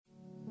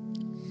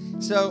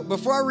So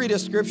before I read a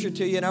scripture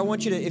to you, and I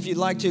want you to, if you'd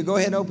like to, go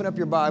ahead and open up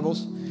your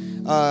Bibles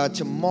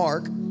to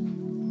Mark.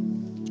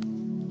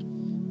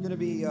 I'm going to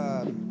be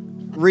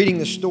reading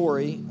the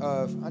story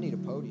of, I need a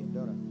podium,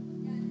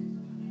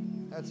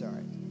 don't I? That's all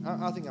right.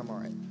 I think I'm all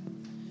right.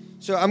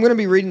 So I'm going to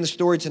be reading the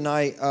story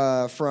tonight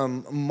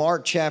from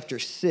Mark chapter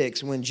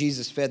 6 when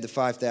Jesus fed the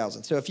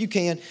 5,000. So if you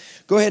can,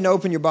 go ahead and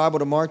open your Bible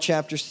to Mark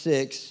chapter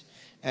 6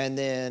 and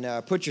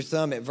then put your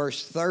thumb at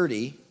verse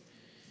 30.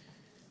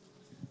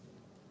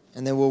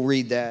 And then we'll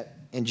read that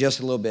in just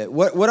a little bit.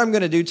 What I'm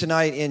going to do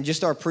tonight in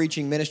just our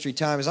preaching ministry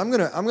time is I'm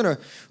going to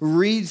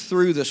read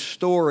through the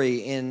story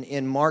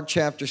in Mark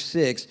chapter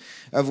 6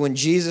 of when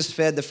Jesus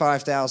fed the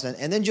 5,000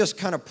 and then just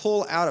kind of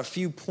pull out a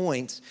few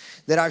points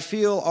that I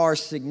feel are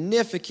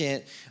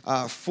significant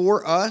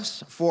for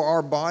us, for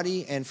our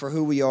body, and for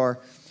who we are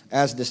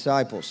as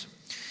disciples.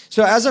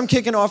 So as I'm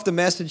kicking off the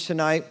message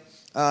tonight,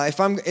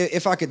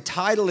 if I could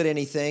title it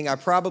anything, I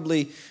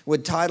probably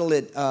would title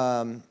it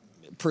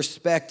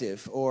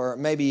perspective, or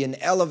maybe an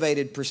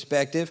elevated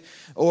perspective,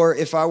 or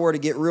if I were to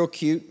get real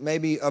cute,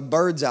 maybe a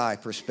bird's eye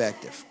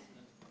perspective.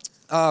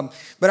 But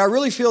I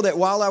really feel that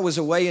while I was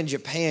away in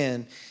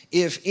Japan,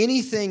 if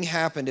anything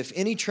happened, if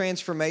any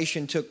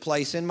transformation took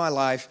place in my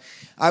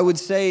life, I would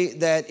say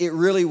that it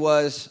really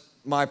was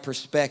my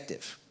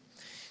perspective.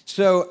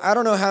 So I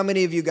don't know how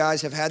many of you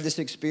guys have had this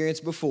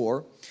experience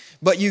before,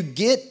 but you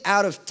get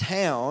out of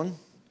town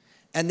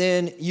and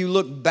then you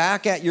look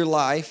back at your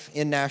life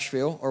in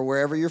Nashville or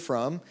wherever you're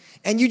from,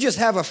 and you just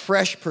have a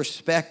fresh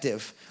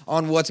perspective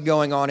on what's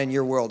going on in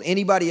your world.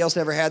 Anybody else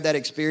ever had that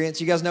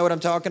experience? You guys know what I'm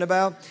talking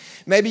about?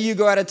 Maybe you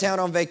go out of town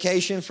on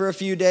vacation for a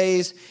few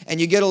days,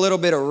 and you get a little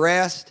bit of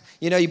rest.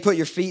 You know, you put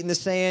your feet in the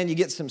sand, you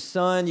get some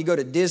sun, you go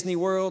to Disney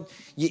World,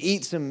 you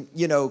eat some,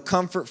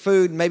 comfort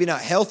food, maybe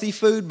not healthy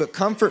food, but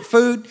comfort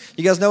food.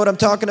 You guys know what I'm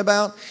talking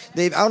about?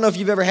 I don't know if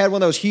you've ever had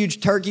one of those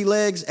huge turkey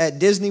legs at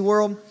Disney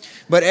World,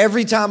 but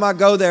every time I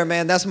go there,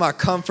 man, that's my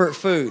comfort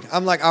food.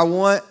 I'm like, I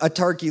want a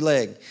turkey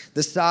leg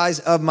the size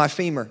of my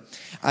femur.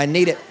 I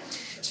need it.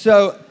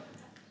 So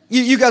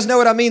you guys know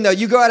what I mean, though.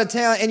 You go out of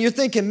town and you're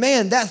thinking,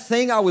 man, that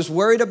thing I was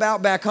worried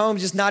about back home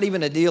is just not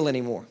even a deal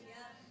anymore.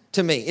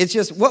 To me, it's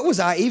just, what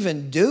was I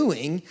even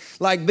doing?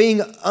 Like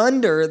being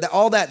under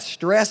all that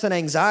stress and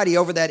anxiety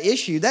over that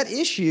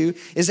issue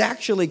is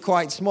actually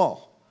quite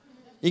small.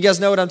 You guys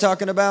know what I'm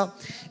talking about?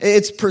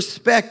 It's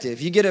perspective.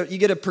 You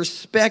get a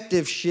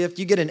perspective shift.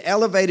 You get an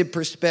elevated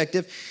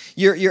perspective.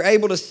 You're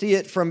able to see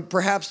it from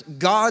perhaps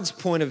God's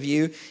point of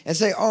view and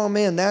say, oh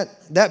man,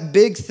 that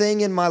big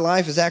thing in my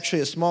life is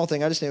actually a small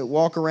thing. I just need to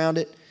walk around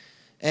it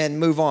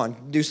and move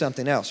on, do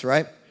something else,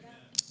 right?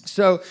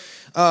 So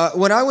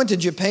when I went to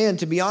Japan,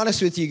 to be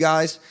honest with you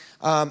guys,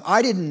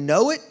 I didn't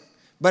know it,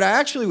 but I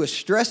actually was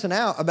stressing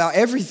out about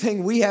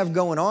everything we have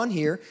going on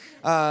here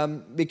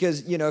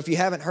because, if you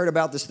haven't heard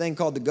about this thing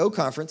called the Go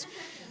Conference,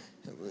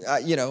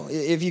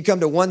 if you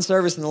come to one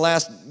service in the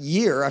last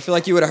year, I feel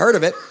like you would have heard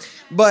of it.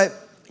 But,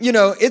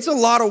 it's a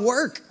lot of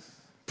work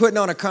putting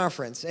on a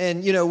conference.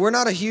 And, we're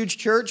not a huge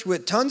church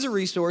with tons of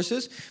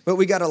resources, but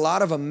we got a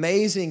lot of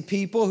amazing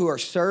people who are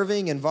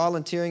serving and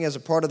volunteering as a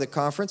part of the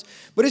conference.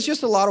 But it's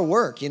just a lot of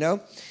work,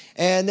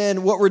 And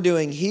then what we're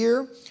doing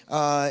here,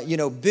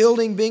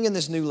 building, being in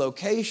this new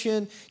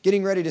location,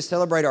 getting ready to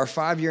celebrate our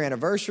 5-year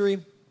anniversary.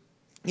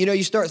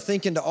 You start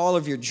thinking to all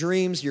of your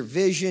dreams, your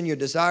vision, your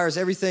desires,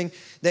 everything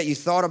that you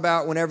thought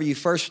about whenever you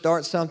first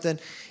start something.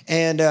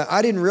 And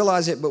I didn't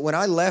realize it, but when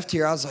I left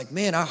here, I was like,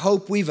 man, I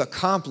hope we've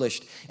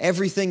accomplished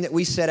everything that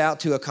we set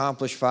out to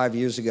accomplish 5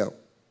 years ago.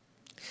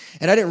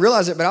 And I didn't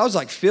realize it, but I was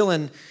like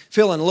feeling a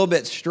little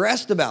bit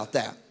stressed about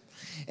that.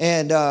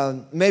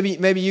 And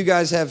maybe you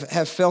guys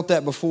have felt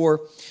that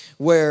before,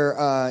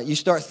 where you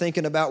start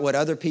thinking about what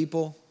other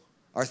people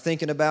are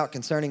thinking about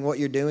concerning what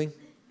you're doing.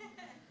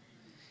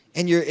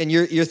 And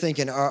you're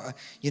thinking,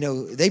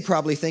 they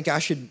probably think I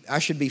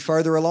should be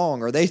further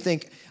along, or they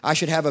think I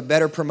should have a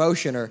better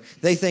promotion, or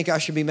they think I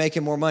should be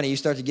making more money. You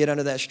start to get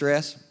under that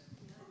stress.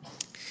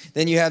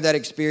 Then you have that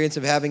experience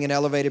of having an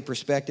elevated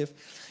perspective.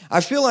 I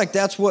feel like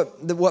that's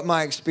what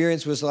my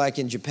experience was like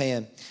in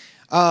Japan.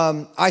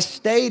 I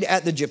stayed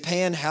at the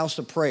Japan House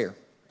of Prayer.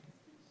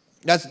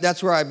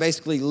 That's where I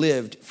basically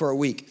lived for a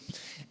week.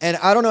 And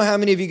I don't know how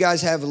many of you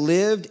guys have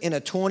lived in a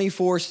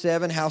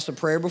 24/7 house of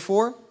prayer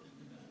before.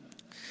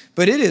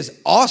 But it is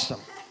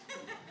awesome.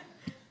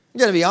 You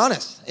got to be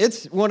honest.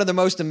 It's one of the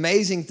most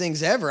amazing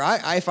things ever.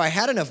 If I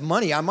had enough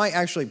money, I might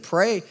actually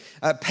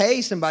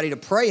pay somebody to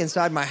pray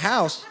inside my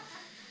house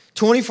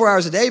 24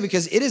 hours a day,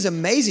 because it is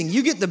amazing.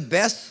 You get the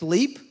best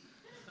sleep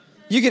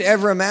you could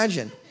ever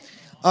imagine.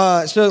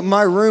 So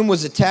my room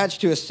was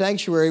attached to a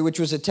sanctuary, which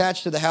was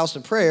attached to the house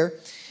of prayer.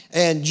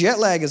 And jet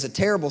lag is a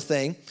terrible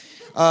thing.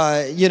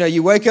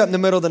 You wake up in the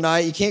middle of the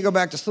night, you can't go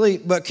back to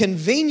sleep, but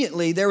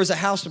conveniently there was a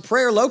house of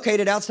prayer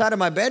located outside of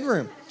my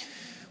bedroom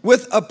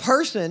with a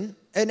person,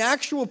 an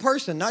actual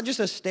person, not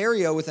just a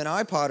stereo with an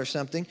iPod or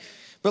something,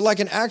 but like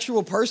an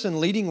actual person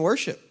leading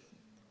worship,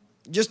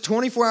 just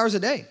 24 hours a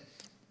day.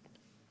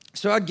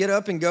 So I'd get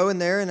up and go in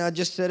there, and I'd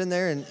just sit in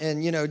there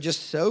and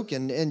just soak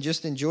and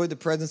just enjoy the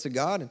presence of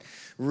God and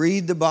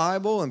read the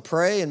Bible and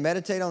pray and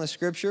meditate on the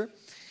Scripture.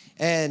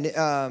 And,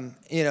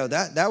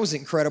 that was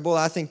incredible.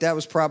 I think that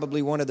was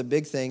probably one of the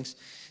big things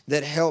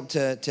that helped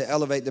to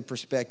elevate the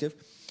perspective.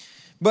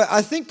 But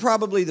I think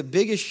probably the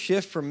biggest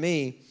shift for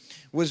me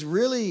was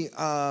really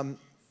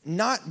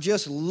not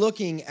just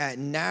looking at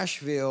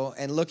Nashville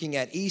and looking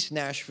at East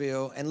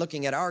Nashville and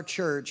looking at our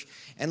church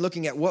and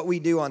looking at what we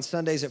do on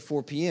Sundays at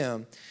 4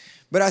 p.m.,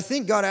 but I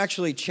think God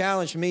actually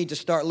challenged me to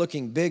start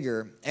looking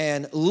bigger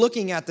and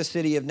looking at the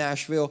city of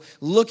Nashville,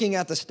 looking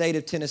at the state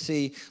of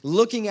Tennessee,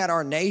 looking at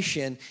our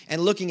nation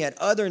and looking at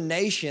other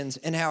nations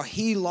and how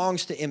He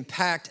longs to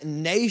impact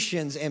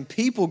nations and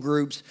people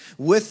groups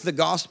with the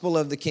gospel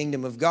of the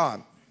kingdom of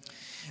God.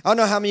 I don't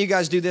know how many of you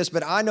guys do this,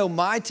 but I know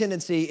my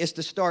tendency is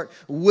to start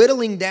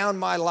whittling down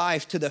my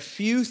life to the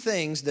few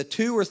things, the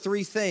 2 or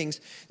 3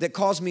 things that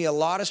cause me a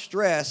lot of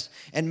stress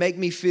and make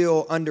me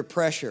feel under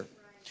pressure.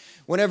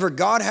 Whenever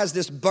God has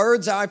this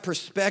bird's eye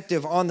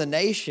perspective on the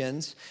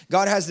nations,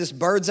 God has this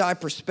bird's eye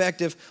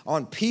perspective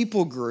on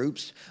people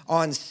groups,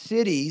 on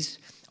cities,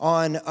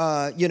 on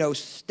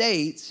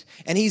states,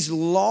 and He's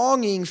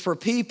longing for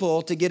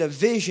people to get a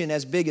vision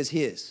as big as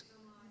His.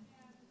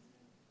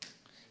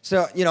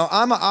 So,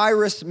 I'm an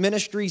Iris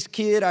Ministries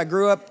kid. I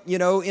grew up,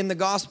 in the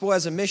gospel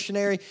as a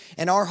missionary,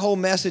 and our whole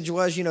message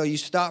was, you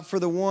stop for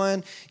the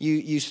one,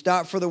 you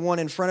stop for the one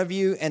in front of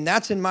you, and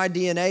that's in my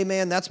DNA,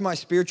 man. That's my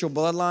spiritual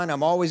bloodline.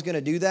 I'm always going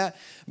to do that.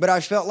 But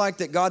I felt like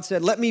that God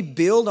said, let me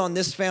build on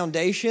this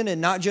foundation,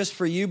 and not just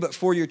for you, but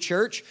for your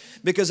church,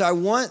 because I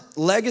want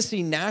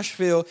Legacy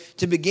Nashville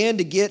to begin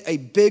to get a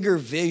bigger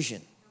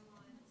vision.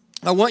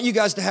 I want you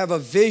guys to have a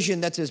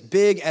vision that's as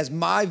big as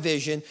my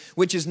vision,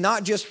 which is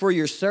not just for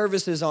your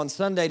services on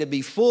Sunday to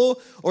be full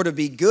or to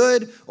be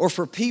good or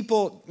for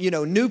people,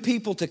 new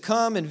people to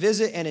come and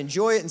visit and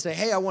enjoy it and say,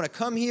 hey, I want to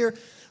come here,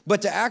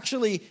 but to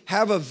actually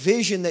have a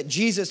vision that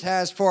Jesus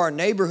has for our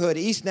neighborhood,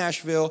 East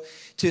Nashville,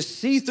 to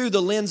see through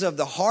the lens of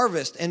the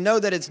harvest and know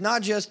that it's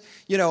not just,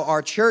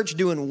 our church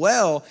doing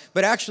well,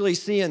 but actually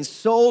seeing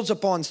souls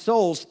upon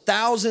souls,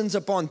 thousands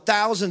upon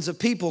thousands of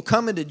people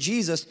coming to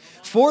Jesus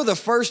for the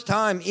first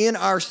time in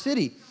our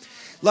city.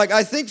 Like,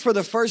 I think for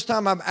the first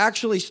time, I'm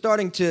actually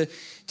starting to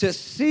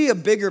see a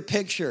bigger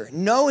picture,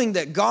 knowing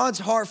that God's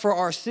heart for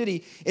our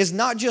city is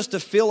not just to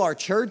fill our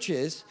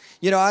churches.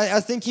 I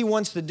think He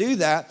wants to do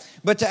that,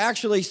 but to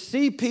actually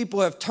see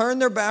people have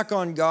turned their back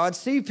on God,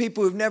 see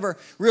people who've never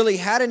really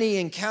had any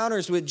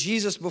encounters with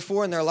Jesus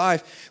before in their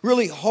life,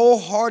 really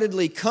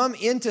wholeheartedly come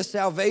into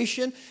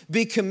salvation,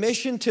 be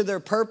commissioned to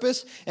their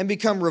purpose, and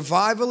become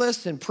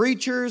revivalists and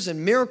preachers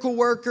and miracle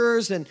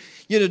workers, and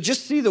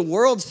just see the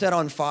world set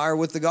on fire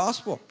with the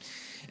gospel.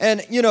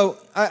 And,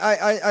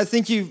 I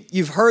think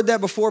you've heard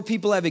that before.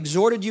 People have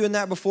exhorted you in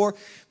that before.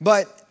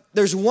 But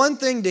there's one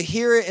thing to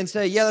hear it and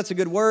say, yeah, that's a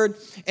good word.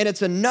 And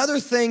it's another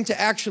thing to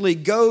actually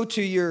go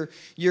to your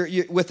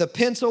with a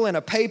pencil and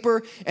a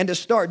paper and to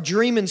start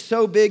dreaming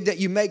so big that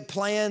you make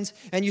plans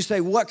and you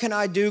say, what can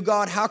I do,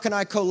 God? How can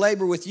I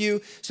co-labor with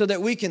you so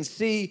that we can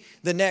see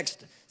the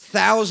next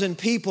 1,000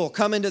 people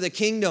come into the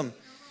kingdom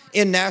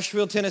in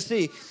Nashville,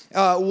 Tennessee?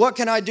 What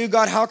can I do,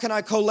 God? How can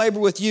I co-labor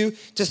with you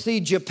to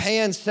see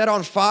Japan set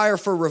on fire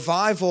for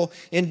revival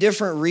in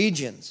different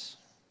regions?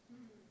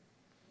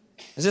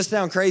 Does this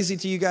sound crazy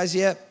to you guys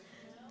yet?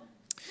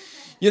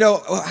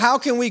 How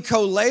can we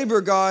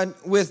co-labor, God,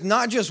 with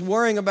not just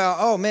worrying about,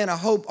 oh man, I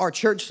hope our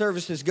church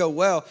services go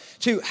well,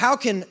 to how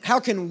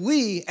can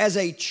we as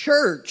a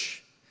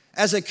church,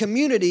 as a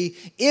community,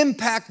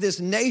 impact this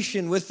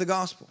nation with the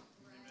gospel?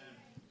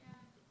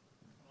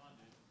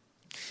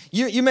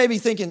 You may be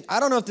thinking,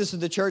 I don't know if this is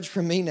the church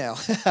for me now.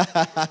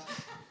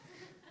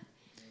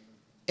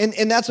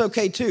 And that's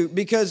okay too,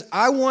 because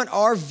I want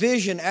our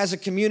vision as a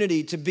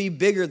community to be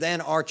bigger than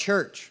our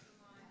church.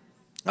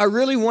 I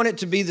really want it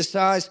to be the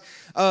size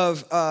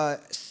of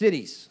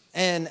cities,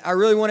 and I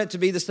really want it to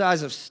be the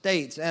size of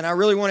states, and I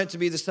really want it to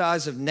be the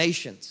size of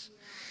nations.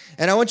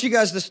 And I want you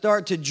guys to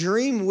start to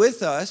dream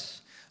with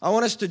us. I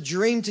want us to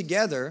dream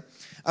together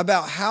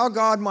about how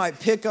God might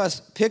pick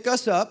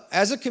us up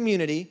as a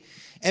community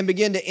and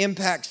begin to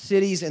impact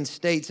cities and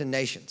states and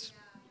nations.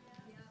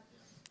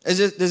 Does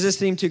this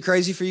seem too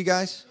crazy for you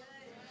guys?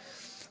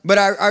 But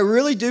I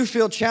really do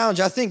feel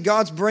challenged. I think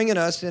God's bringing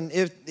us, and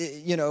if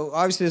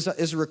obviously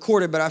it's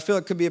recorded, but I feel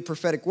it could be a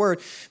prophetic word.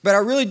 But I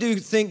really do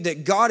think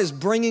that God is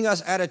bringing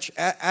us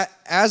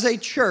as a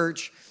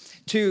church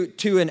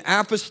to an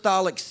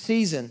apostolic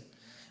season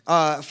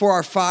for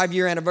our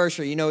 5-year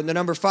anniversary. The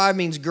number 5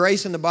 means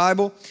grace in the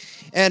Bible,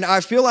 and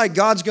I feel like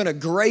God's going to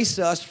grace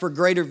us for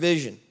greater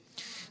vision.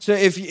 So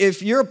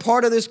if you're a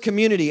part of this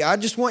community, I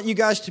just want you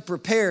guys to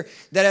prepare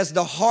that as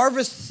the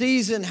harvest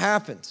season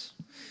happens,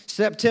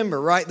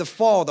 September, right? The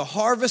fall, the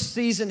harvest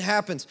season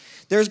happens.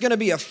 There's going to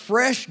be a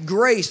fresh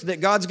grace that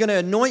God's going to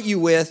anoint you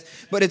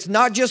with, but it's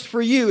not just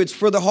for you, it's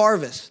for the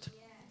harvest.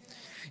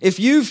 If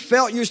you've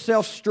felt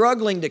yourself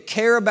struggling to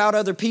care about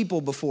other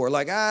people before,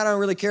 like, I don't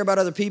really care about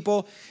other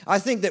people, I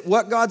think that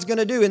what God's going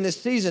to do in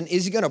this season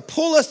is He's going to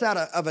pull us out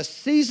of a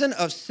season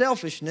of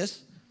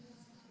selfishness,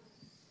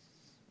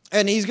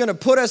 and He's going to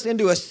put us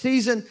into a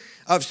season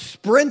of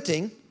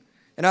sprinting.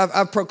 And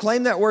I've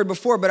proclaimed that word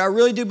before, but I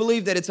really do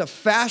believe that it's a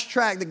fast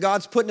track that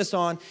God's putting us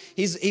on.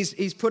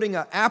 He's putting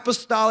an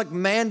apostolic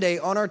mandate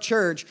on our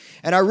church.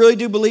 And I really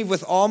do believe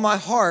with all my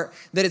heart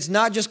that it's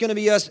not just going to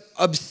be us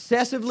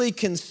obsessively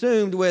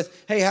consumed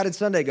with, hey, how did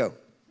Sunday go?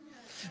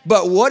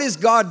 But what is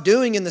God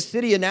doing in the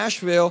city of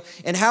Nashville,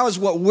 and how is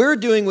what we're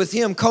doing with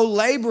Him,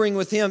 co-laboring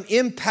with Him,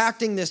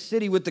 impacting this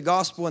city with the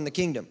gospel and the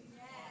kingdom?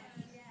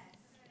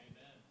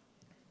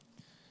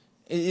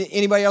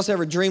 Anybody else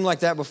ever dreamed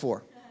like that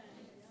before?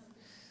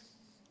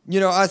 You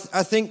know, I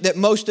think that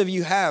most of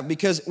you have,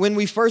 because when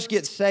we first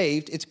get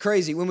saved, it's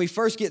crazy. When we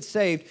first get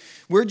saved,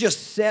 we're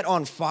just set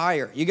on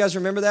fire. You guys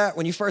remember that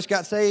when you first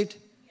got saved?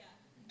 Yeah.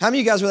 How many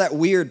of you guys were that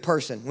weird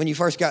person when you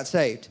first got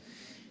saved?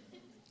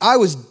 I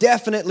was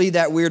definitely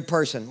that weird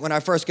person when I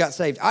first got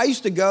saved. I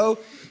used to go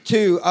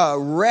to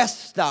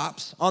rest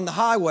stops on the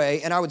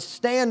highway, and I would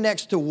stand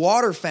next to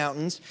water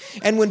fountains.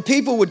 And when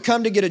people would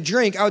come to get a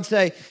drink, I would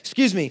say,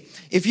 excuse me,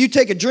 if you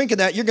take a drink of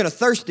that, you're going to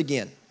thirst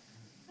again.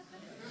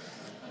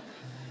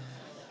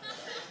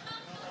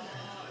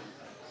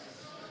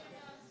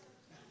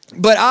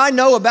 But I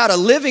know about a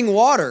living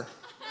water.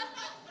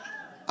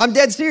 I'm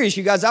dead serious,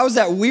 you guys. I was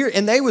that weird.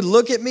 And they would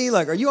look at me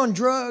like, are you on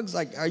drugs?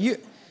 Like, are you?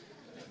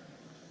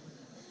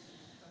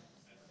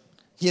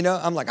 You know,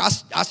 I'm like,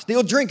 I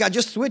still drink. I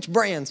just switched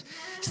brands.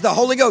 It's the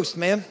Holy Ghost,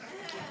 man.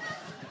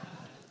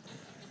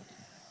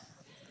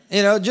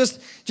 You know, just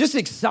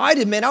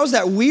excited, man. I was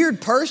that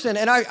weird person.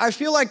 And I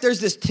feel like there's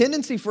this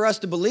tendency for us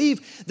to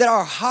believe that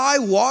our high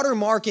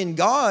watermark in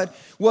God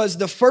was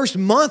the first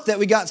month that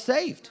we got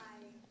saved.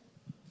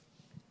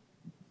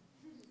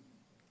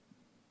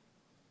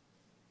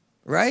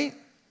 Right?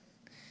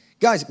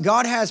 Guys,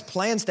 God has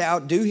plans to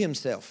outdo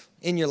Himself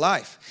in your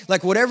life.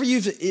 Like whatever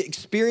you've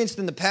experienced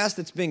in the past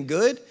that's been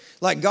good,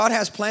 like God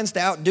has plans to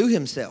outdo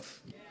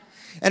Himself.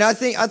 And I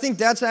think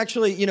that's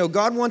actually, you know,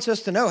 God wants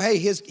us to know, hey,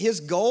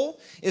 His goal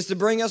is to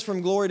bring us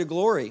from glory to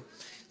glory.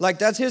 Like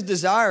that's His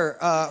desire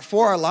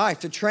for our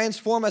life, to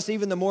transform us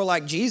even the more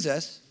like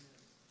Jesus.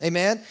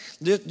 Amen?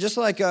 Just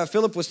like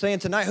Philip was saying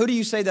tonight, who do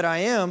you say that I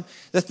am?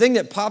 The thing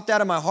that popped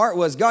out of my heart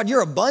was, God,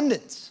 you're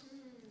abundance.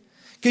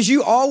 Because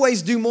you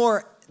always do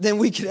more than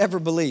we could ever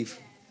believe.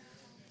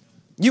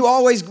 You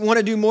always want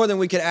to do more than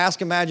we could ask,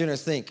 imagine, or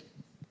think.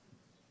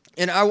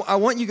 And I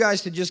want you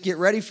guys to just get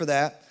ready for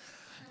that.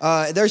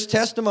 There's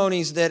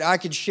testimonies that I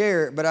could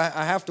share, but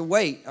I have to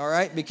wait, all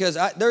right? Because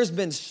there's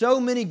been so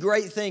many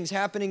great things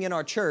happening in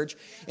our church,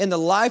 in the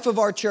life of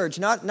our church,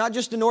 not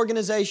just an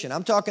organization.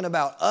 I'm talking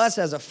about us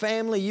as a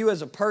family, you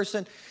as a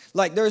person.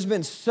 Like there's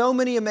been so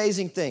many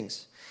amazing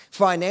things.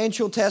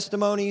 Financial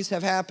testimonies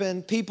have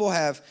happened. People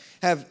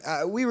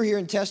we were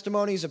hearing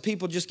testimonies of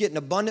people just getting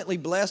abundantly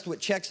blessed with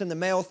checks in the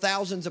mail,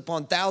 thousands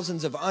upon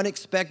thousands of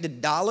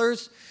unexpected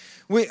dollars.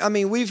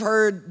 We've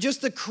heard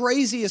just the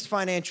craziest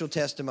financial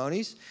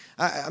testimonies.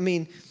 I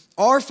mean,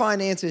 our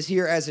finances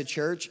here as a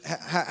church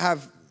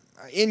have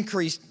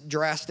increased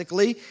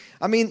drastically.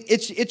 I mean,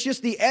 it's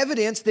just the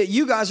evidence that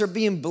you guys are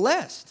being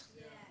blessed.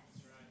 Yes.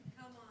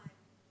 Come on.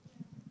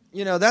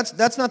 You know,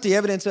 that's not the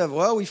evidence of,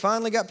 well, we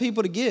finally got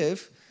people to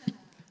give.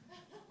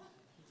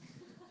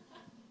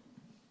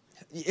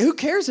 Who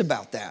cares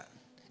about that?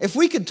 If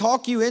we could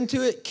talk you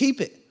into it, keep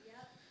it.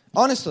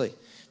 Honestly.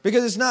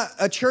 Because it's not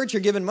a church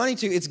you're giving money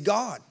to, it's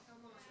God.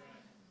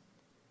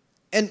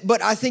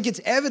 But I think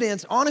it's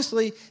evidence,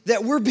 honestly,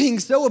 that we're being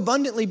so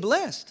abundantly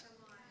blessed.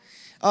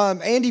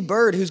 Andy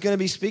Bird, who's going to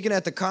be speaking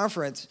at the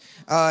conference,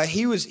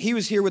 he was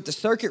here with the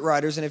Circuit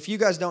Riders, and if you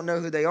guys don't know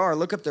who they are,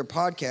 look up their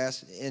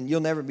podcast, and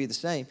you'll never be the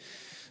same.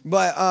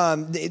 But,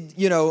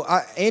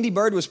 Andy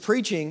Bird was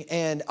preaching,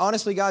 and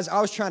honestly, guys,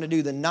 I was trying to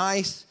do the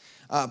nice,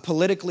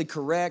 politically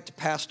correct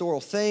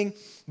pastoral thing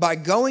by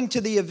going to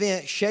the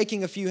event,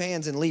 shaking a few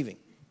hands, and leaving.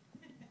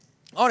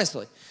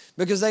 Honestly,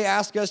 because they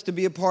asked us to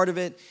be a part of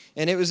it,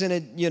 and it was in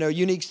a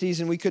unique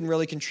season. We couldn't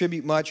really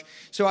contribute much.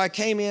 So I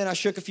came in, I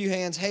shook a few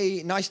hands.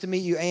 Hey, nice to meet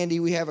you, Andy.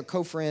 We have a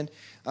co-friend,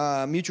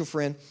 mutual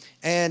friend.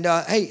 And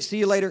hey, see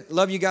you later.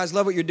 Love you guys.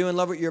 Love what you're doing.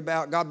 Love what you're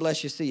about. God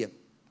bless you. See you.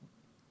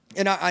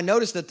 And I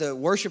noticed that the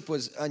worship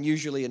was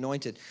unusually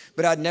anointed,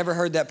 but I'd never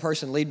heard that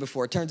person lead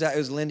before. It turns out it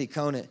was Lindy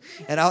Conant.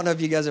 And I don't know if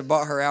you guys have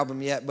bought her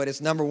album yet, but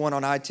it's #1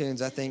 on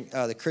iTunes. I think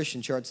the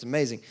Christian chart's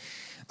amazing.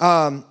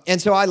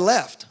 And so I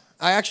left.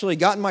 I actually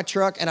got in my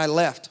truck and I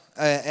left.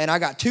 And I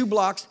got 2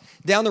 blocks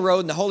down the road,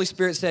 and the Holy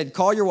Spirit said,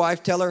 call your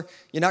wife, tell her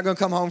you're not going to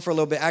come home for a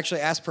little bit.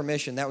 Actually, ask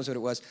permission. That was what it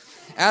was.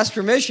 Ask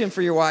permission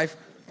for your wife.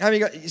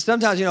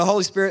 Sometimes,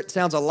 Holy Spirit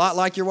sounds a lot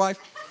like your wife.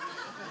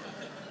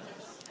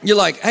 You're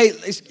like, hey,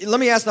 let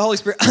me ask the Holy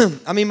Spirit.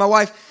 My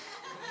wife,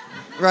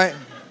 right?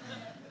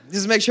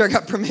 Just make sure I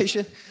got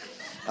permission.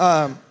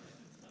 The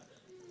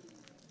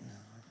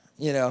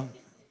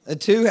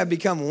 2 have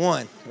become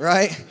 1,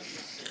 right?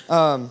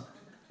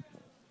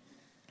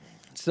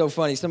 It's so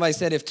funny. Somebody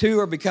said if two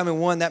are becoming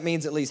one, that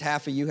means at least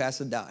half of you has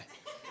to die.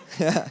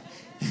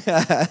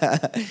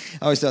 I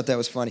always thought that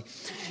was funny.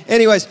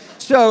 Anyways,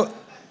 so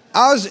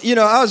I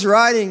was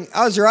riding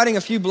a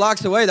few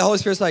blocks away. The Holy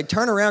Spirit's like,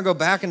 turn around, go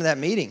back into that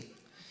meeting.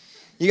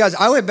 You guys,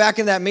 I went back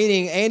in that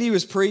meeting. Andy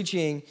was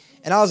preaching,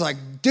 and I was like,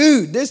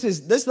 dude, this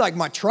is like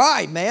my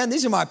tribe, man.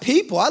 These are my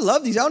people. I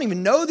love these. I don't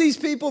even know these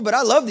people, but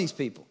I love these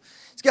people.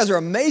 These guys are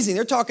amazing.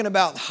 They're talking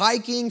about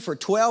hiking for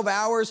 12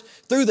 hours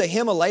through the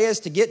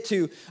Himalayas to get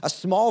to a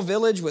small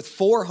village with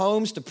 4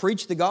 homes to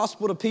preach the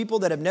gospel to people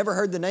that have never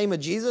heard the name of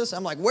Jesus.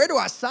 I'm like, where do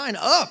I sign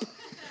up?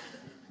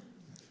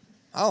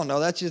 I don't know.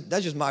 That's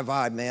just my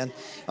vibe, man.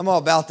 I'm all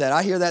about that.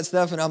 I hear that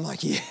stuff, and I'm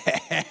like,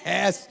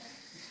 yes.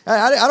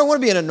 I don't want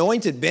to be an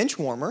anointed bench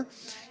warmer.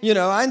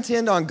 I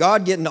intend on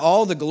God getting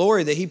all the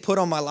glory that he put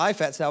on my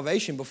life at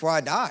salvation before I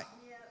die.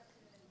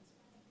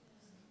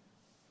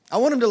 I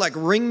want him to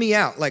wring me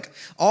out.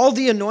 All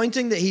the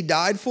anointing that he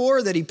died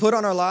for, that he put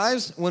on our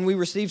lives when we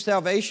receive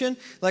salvation,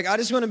 I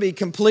just want to be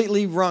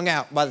completely wrung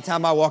out by the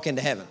time I walk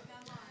into heaven.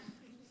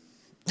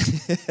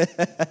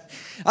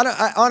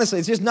 Honestly,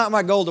 it's just not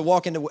my goal to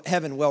walk into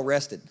heaven well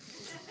rested.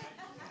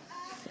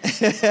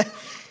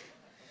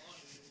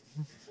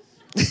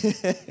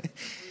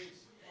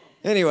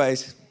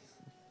 Anyways,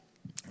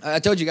 I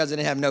told you guys I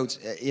didn't have notes.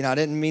 I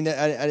didn't mean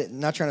that. I'm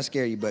not trying to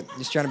scare you, but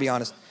just trying to be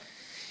honest.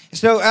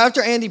 So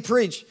after Andy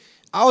preached,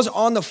 I was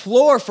on the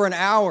floor for an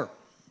hour,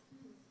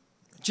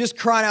 just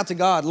crying out to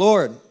God,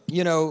 Lord,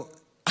 I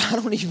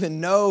don't even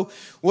know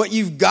what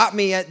you've got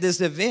me at this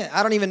event.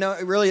 I don't even know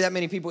really that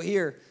many people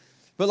here.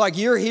 But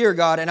you're here,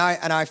 God, and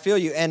I feel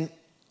you. And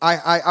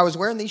I was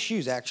wearing these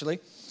shoes,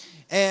 actually.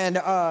 And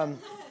I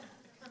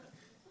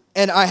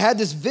had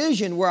this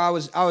vision where I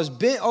was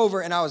bent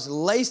over and I was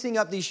lacing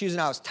up these shoes and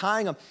I was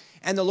tying them.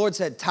 And the Lord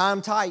said, tie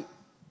them tight.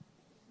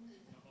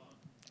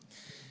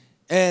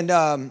 And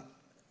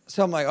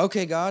so I'm like,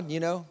 okay, God,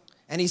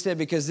 And he said,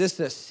 because this is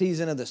the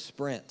season of the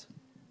sprint.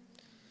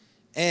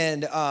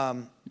 And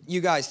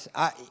you guys,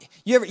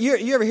 you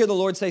ever hear the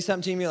Lord say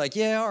something to you and you're like,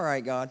 yeah, all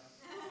right, God.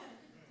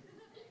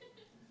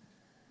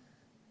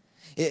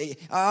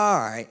 All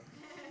right.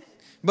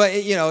 But,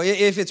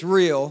 if it's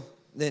real,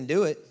 then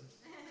do it.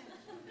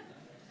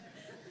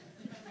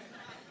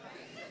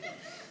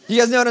 You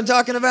guys know what I'm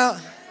talking about?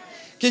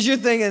 Because you're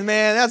thinking,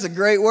 man, that's a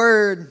great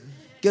word.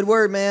 Good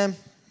word, man.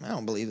 I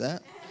don't believe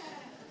that.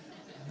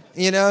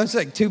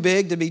 It's too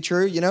big to be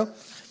true,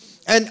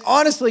 And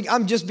honestly,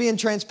 I'm just being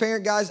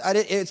transparent, guys.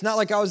 It's not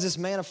like I was this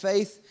man of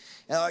faith.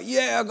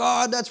 Yeah,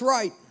 God, that's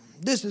right.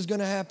 This is going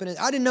to happen. And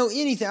I didn't know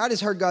anything. I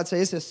just heard God say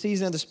it's a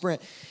season of the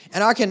sprint.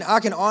 And I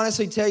can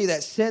honestly tell you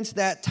that since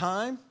that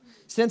time,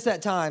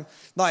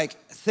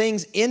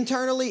 things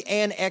internally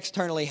and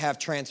externally have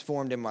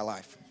transformed in my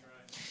life.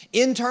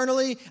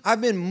 Internally,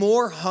 I've been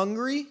more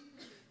hungry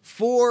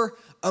for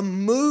a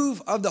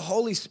move of the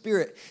Holy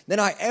Spirit than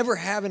I ever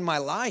have in my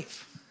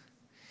life.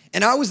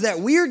 And I was that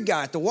weird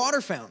guy at the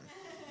water fountain.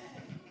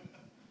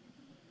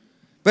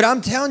 But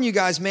I'm telling you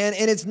guys, man,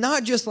 and it's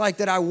not just like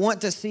that I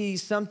want to see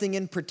something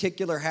in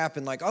particular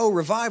happen,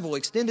 revival,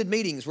 extended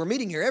meetings. We're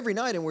meeting here every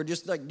night and we're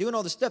just doing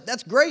all this stuff.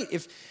 That's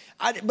great.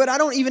 But I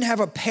don't even have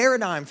a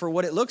paradigm for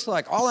what it looks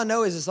like. All I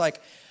know is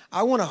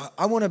I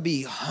want to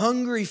be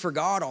hungry for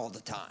God all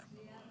the time.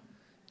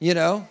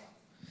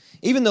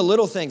 Even the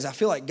little things I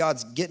feel like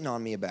God's getting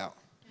on me about,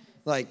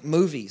 like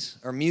movies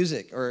or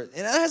music, and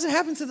it hasn't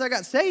happened since I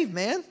got saved,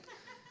 man.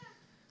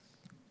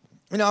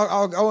 I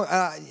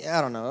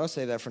don't know. I'll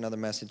save that for another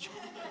message.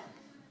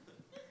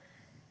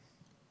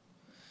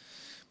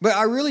 But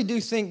I really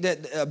do think that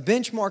a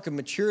benchmark of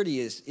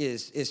maturity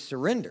is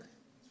surrender.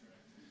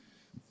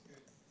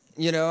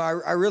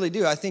 I really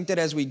do. I think that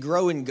as we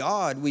grow in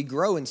God, we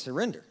grow in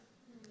surrender.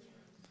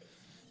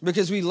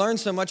 Because we learn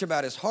so much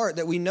about his heart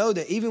that we know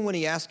that even when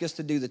he asks us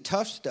to do the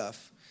tough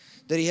stuff,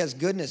 that he has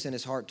goodness in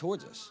his heart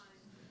towards us.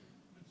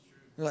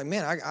 We're like,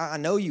 man, I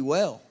know you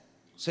well.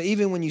 So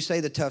even when you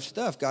say the tough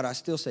stuff, God, I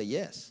still say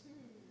yes.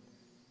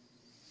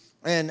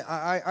 And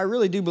I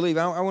really do believe,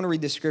 I want to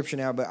read this scripture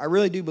now, but I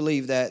really do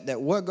believe that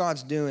what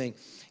God's doing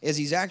is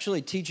he's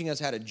actually teaching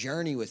us how to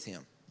journey with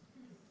him.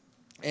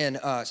 And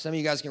some of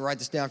you guys can write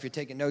this down if you're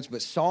taking notes,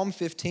 but Psalm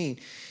 15,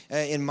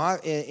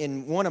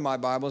 in one of my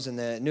Bibles, in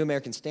the New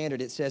American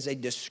Standard, it says a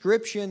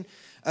description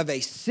of a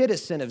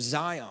citizen of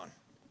Zion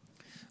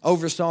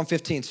over Psalm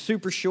 15.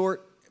 Super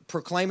short.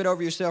 Proclaim it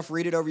over yourself.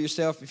 Read it over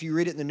yourself. If you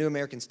read it in the New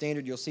American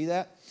Standard, you'll see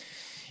that.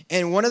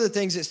 And one of the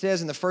things it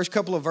says in the first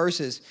couple of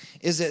verses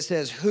is that it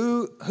says,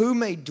 who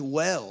may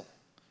dwell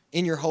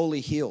in your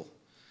holy hill?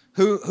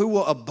 Who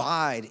will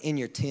abide in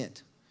your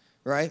tent,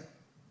 right?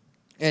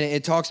 And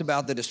it talks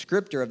about the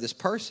descriptor of this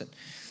person.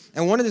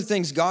 And one of the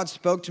things God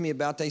spoke to me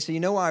about, they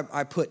said,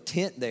 I put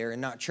tent there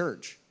and not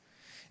church,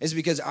 is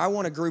because I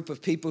want a group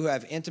of people who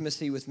have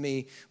intimacy with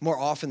me more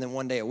often than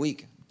one day a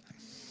week.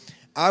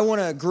 I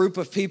want a group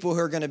of people who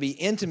are going to be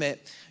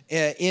intimate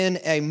in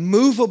a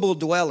movable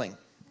dwelling.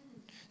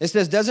 It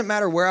says, doesn't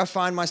matter where I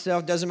find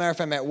myself, doesn't matter if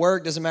I'm at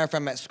work, doesn't matter if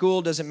I'm at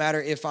school, doesn't matter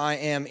if I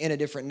am in a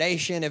different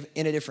nation, if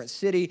in a different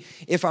city,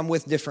 if I'm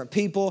with different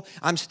people,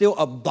 I'm still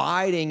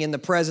abiding in the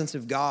presence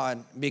of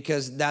God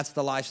because that's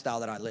the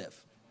lifestyle that I live.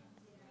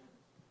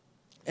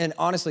 And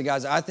honestly,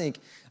 guys, I think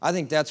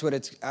that's what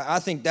it's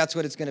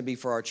going to be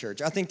for our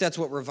church. I think that's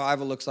what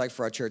revival looks like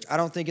for our church. I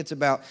don't think it's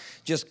about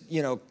just,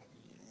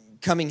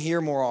 coming here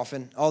more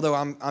often, although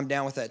I'm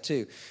down with that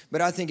too.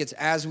 But I think it's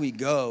as we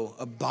go,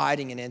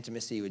 abiding in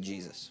intimacy with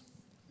Jesus.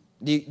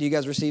 Do you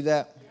guys receive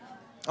that?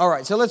 All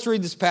right, so let's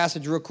read this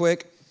passage real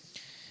quick,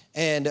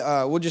 and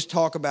we'll just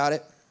talk about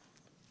it.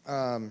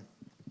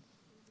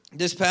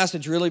 This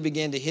passage really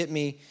began to hit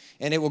me,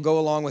 and it will go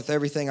along with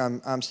everything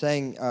I'm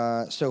saying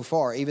so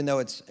far, even though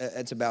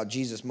it's about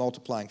Jesus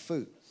multiplying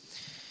food.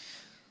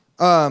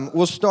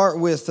 We'll start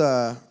with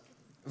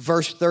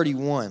verse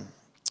 31.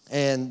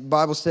 And the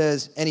Bible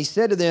says, and he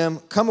said to them,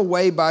 come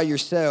away by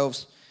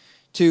yourselves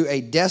to a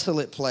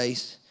desolate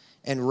place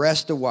and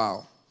rest a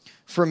while.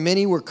 For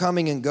many were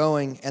coming and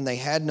going, and they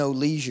had no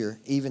leisure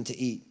even to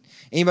eat.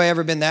 Anybody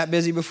ever been that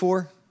busy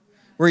before?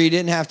 Where you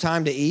didn't have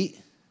time to eat?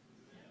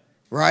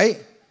 Right?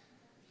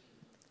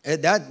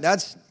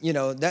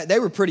 They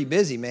were pretty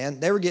busy, man.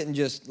 They were getting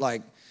just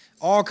like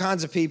all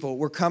kinds of people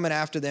were coming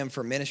after them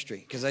for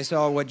ministry because they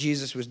saw what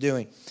Jesus was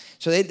doing.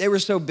 So they were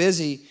so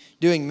busy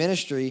doing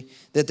ministry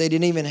that they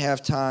didn't even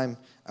have time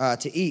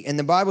to eat. And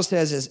the Bible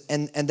says,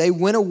 and they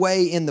went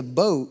away in the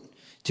boat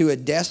to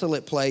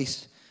a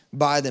place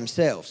by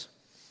themselves.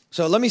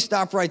 So let me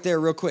stop right there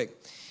real quick.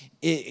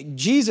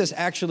 Jesus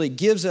actually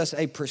gives us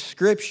a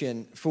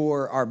prescription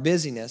for our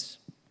busyness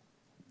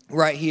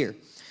right here.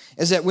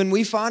 Is that when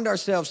we find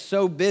ourselves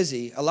so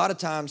busy, a lot of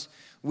times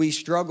we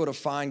struggle to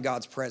find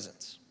God's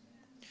presence.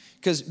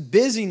 Because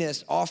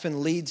busyness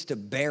often leads to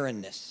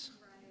barrenness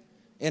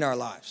in our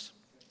lives.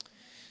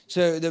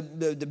 So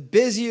the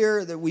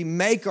busier that we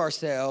make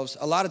ourselves,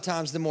 a lot of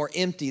times the more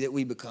empty that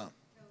we become.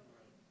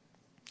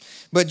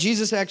 But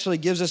Jesus actually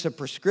gives us a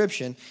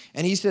prescription,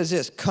 and he says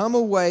this, come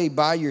away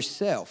by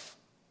yourself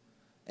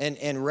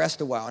and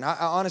rest a while. And I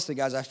honestly,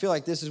 guys, I feel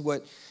like this is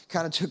what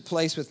kind of took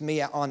place with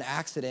me on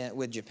accident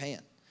with Japan.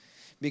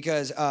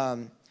 Because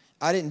I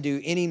didn't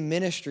do any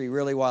ministry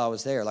really while I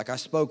was there. Like I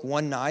spoke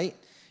one night,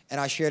 and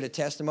I shared a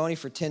testimony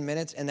for 10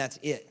 minutes, and that's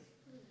it.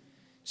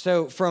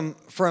 So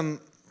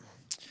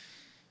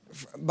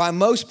by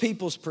most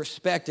people's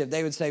perspective,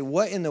 they would say,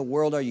 what in the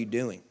world are you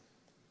doing?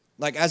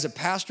 Like as a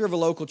pastor of a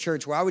local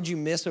church, why would you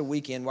miss a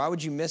weekend? Why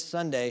would you miss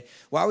Sunday?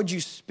 Why would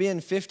you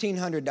spend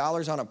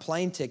 $1,500 on a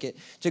plane ticket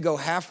to go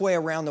halfway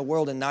around the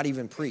world and not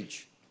even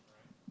preach?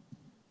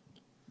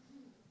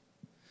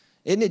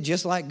 Isn't it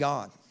just like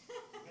God?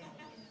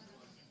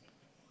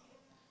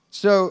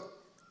 So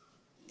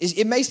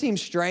it may seem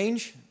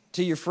strange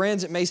to your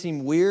friends, it may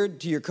seem weird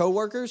to your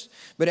coworkers,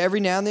 but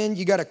every now and then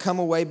you got to come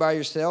away by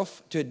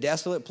yourself to a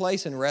desolate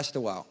place and rest a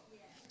while.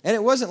 And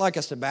it wasn't like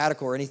a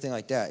sabbatical or anything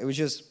like that. It was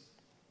just,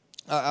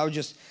 I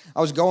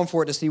was going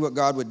for it to see what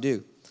God would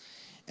do.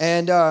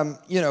 And,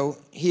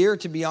 here,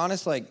 to be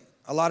honest, like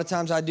a lot of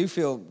times I do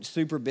feel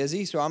super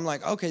busy. So I'm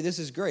like, okay, this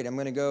is great. I'm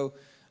going to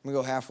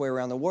go halfway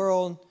around the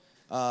world.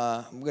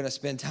 I'm going to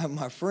spend time with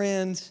my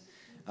friends.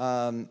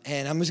 And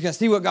I'm just going to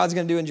see what God's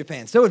going to do in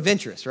Japan. So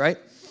adventurous, right?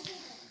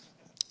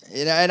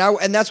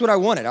 And that's what I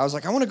wanted. I was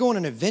like, I want to go on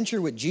an adventure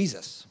with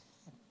Jesus.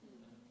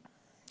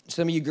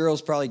 Some of you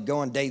girls probably go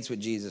on dates with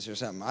Jesus or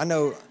something. I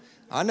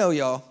know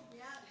y'all,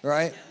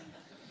 right?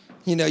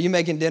 You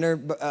making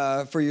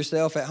dinner for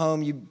yourself at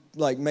home. You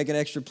like make an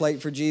extra plate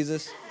for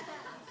Jesus.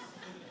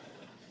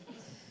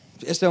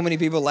 So many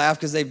people laugh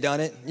because they've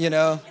done it,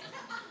 They're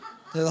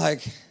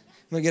like,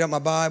 I'm going to get out my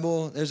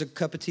Bible. There's a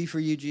cup of tea for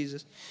you,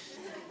 Jesus.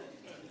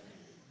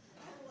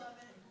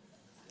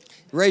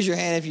 Raise your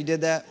hand if you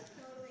did that.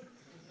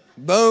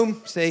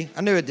 Boom. See,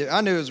 I knew it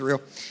was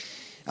real.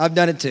 I've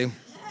done it too.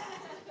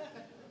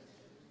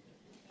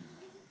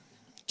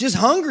 Just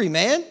hungry,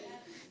 man.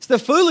 It's the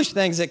foolish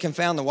things that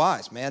confound the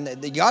wise, man.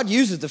 God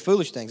uses the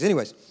foolish things.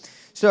 Anyways,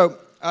 so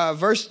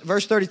verse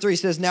 33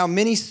 says, now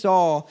many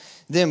saw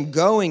them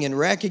going and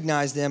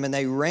recognized them, and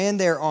they ran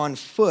there on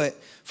foot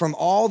from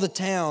all the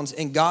towns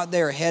and got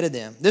there ahead of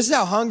them. This is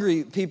how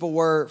hungry people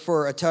were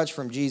for a touch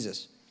from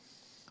Jesus.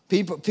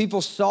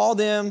 People saw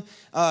them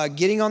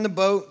getting on the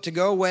boat to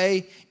go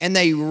away, and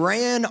they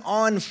ran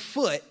on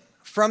foot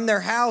from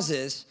their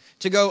houses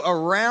to go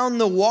around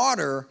the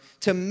water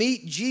to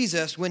meet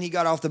Jesus when he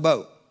got off the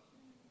boat.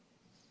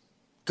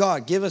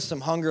 God, give us some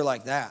hunger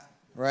like that,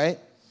 right?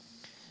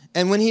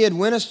 And when he had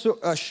went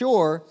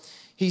ashore,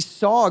 he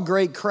saw a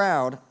great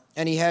crowd,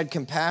 and he had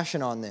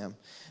compassion on them,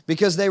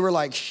 because they were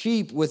like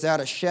sheep without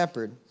a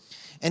shepherd.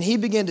 And he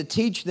began to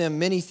teach them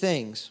many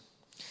things.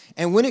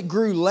 And when it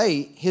grew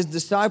late, his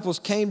disciples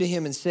came to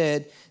him and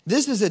said,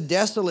 this is a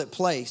desolate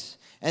place,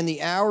 and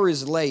the hour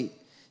is late.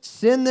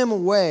 Send them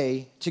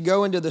away to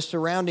go into the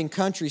surrounding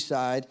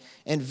countryside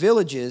and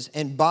villages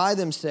and buy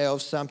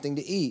themselves something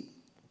to eat.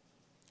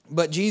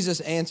 But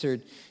Jesus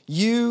answered,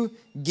 you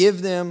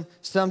give them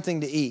something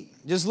to eat.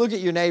 Just look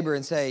at your neighbor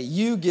and say,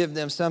 you give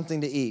them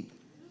something to eat.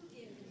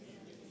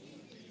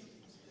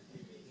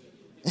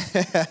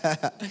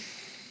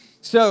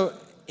 So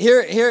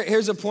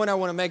here's a point I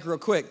want to make real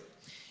quick,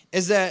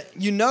 is that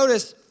you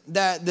notice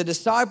that the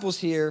disciples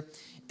here,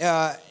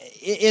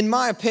 in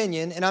my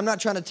opinion, and I'm not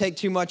trying to take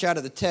too much out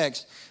of the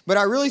text, but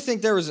I really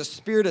think there was a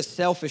spirit of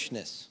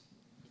selfishness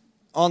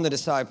on the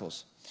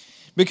disciples.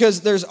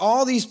 Because there's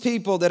all these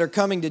people that are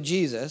coming to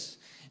Jesus,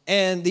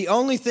 and the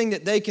only thing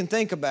that they can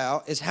think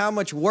about is how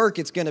much work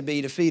it's going to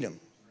be to feed them.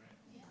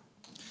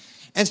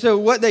 And so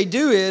what they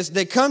do is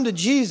they come to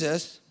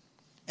Jesus,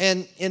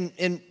 and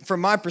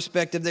from my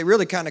perspective, they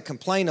really kind of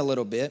complain a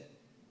little bit.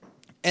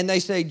 And they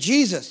say,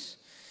 Jesus,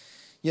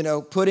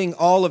 putting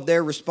all of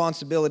their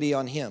responsibility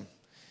on him.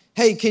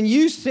 Hey, can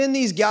you send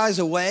these guys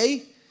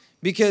away?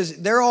 Because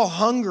they're all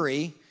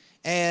hungry,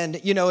 and,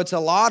 it's a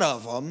lot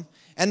of them.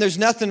 And there's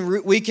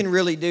nothing we can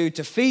really do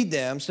to feed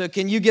them. So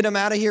can you get them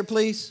out of here,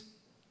 please?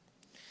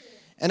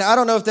 And I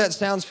don't know if that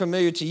sounds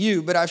familiar to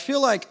you, but I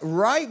feel like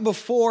right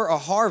before a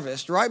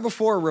harvest, right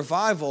before a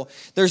revival,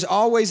 there's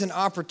always an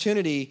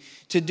opportunity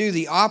to do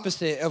the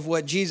opposite of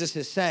what Jesus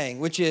is saying,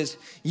 which is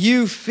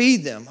you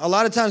feed them. A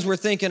lot of times we're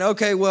thinking,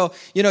 okay, well,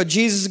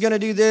 Jesus is going to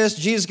do this.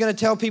 Jesus is going to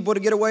tell people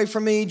to get away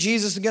from me.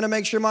 Jesus is going to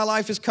make sure my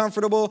life is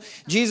comfortable.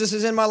 Jesus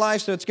is in my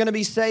life, so it's going to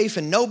be safe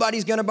and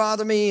nobody's going to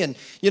bother me. And,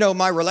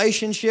 my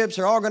relationships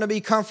are all going to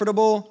be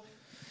comfortable.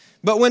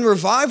 But when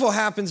revival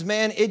happens,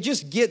 man, it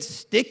just gets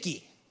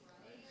sticky.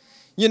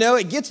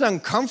 It gets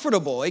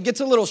uncomfortable. It gets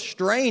a little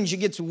strange. It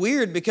gets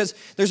weird because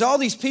there's all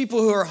these people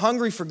who are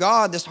hungry for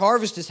God. This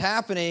harvest is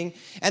happening,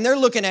 and they're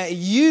looking at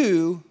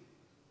you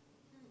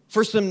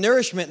for some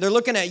nourishment. They're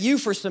looking at you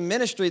for some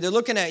ministry. They're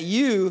looking at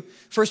you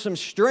for some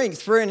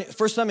strength,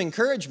 for some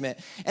encouragement.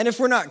 And if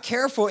we're not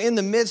careful in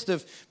the midst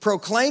of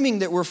proclaiming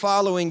that we're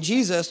following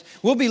Jesus,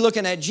 we'll be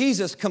looking at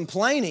Jesus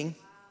complaining,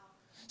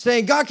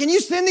 saying, God, can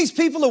you send these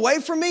people away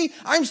from me?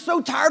 I'm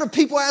so tired of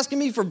people asking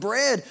me for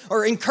bread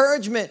or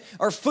encouragement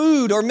or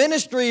food or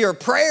ministry or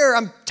prayer.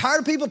 I'm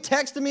tired of people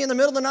texting me in the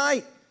middle of the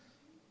night.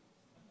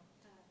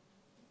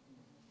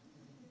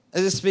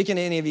 Is this speaking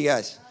to any of you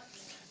guys?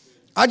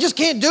 I just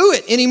can't do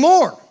it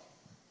anymore.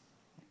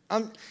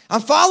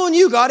 I'm following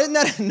you, God. Isn't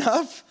that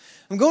enough?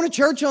 I'm going to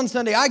church on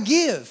Sunday. I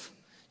give.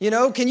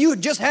 Can you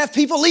just have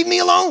people leave me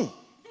alone?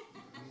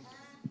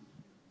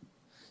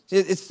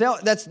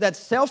 That's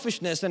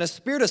selfishness, and a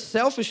spirit of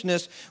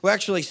selfishness will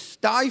actually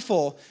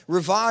stifle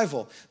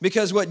revival.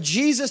 Because what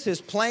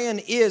Jesus' plan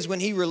is when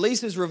he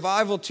releases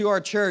revival to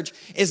our church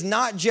is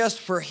not just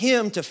for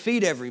him to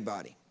feed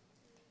everybody.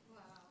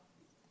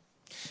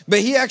 But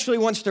he actually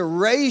wants to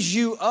raise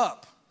you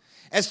up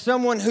as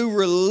someone who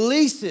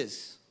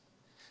releases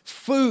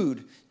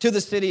food to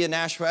the city of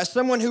Nashville, as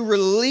someone who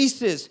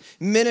releases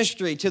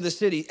ministry to the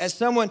city, as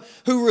someone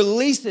who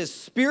releases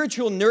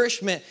spiritual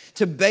nourishment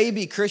to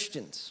baby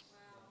Christians.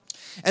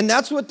 And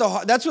that's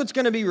what's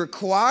going to be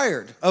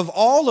required of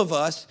all of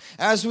us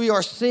as we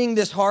are seeing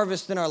this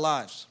harvest in our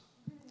lives.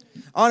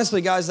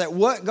 Honestly, guys, that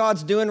what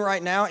God's doing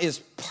right now is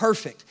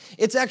perfect.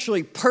 It's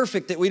actually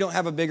perfect that we don't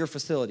have a bigger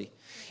facility.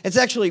 It's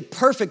actually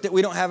perfect that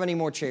we don't have any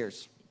more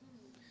chairs.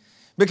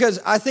 Because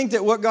I think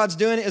that what God's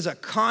doing is a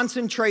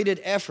concentrated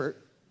effort.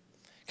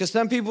 Because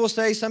some people will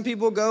say, some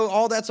people will go,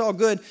 oh, that's all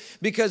good.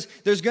 Because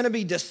there's going to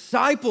be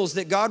disciples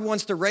that God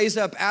wants to raise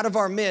up out of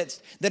our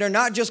midst that are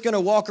not just going to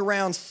walk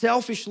around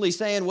selfishly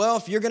saying, well,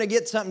 if you're going to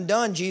get something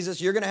done,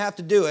 Jesus, you're going to have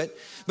to do it.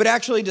 But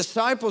actually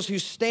disciples who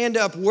stand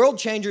up, world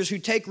changers who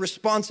take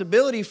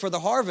responsibility for the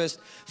harvest,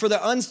 for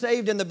the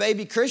unsaved and the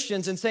baby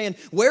Christians, and saying,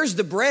 where's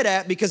the bread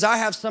at? Because I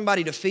have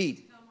somebody to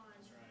feed.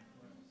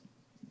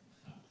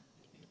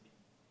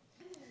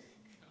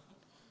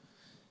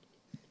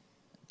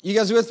 You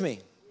guys with me?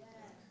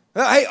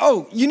 Hey,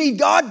 you need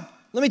God?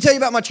 Let me tell you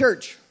about my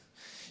church.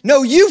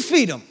 No, you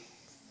feed them.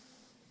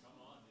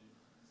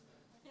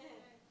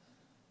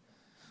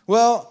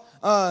 Well,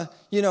 I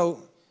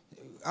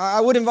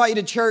would invite you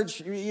to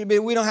church. We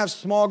don't have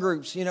small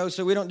groups,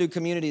 so we don't do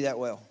community that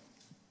well.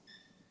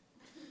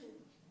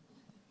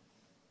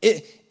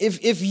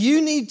 If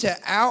you need to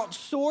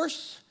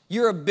outsource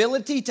your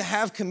ability to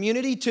have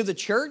community to the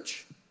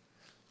church,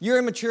 you're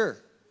immature.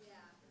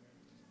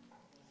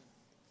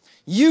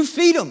 You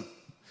feed them.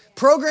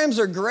 Programs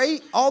are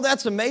great. All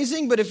that's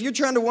amazing. But if you're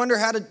trying to wonder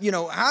how do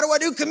I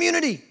do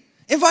community?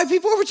 Invite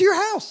people over to your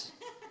house.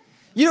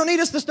 You don't need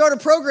us to start a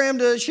program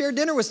to share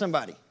dinner with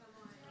somebody.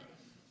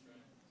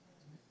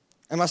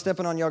 Am I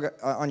stepping on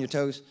your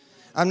toes?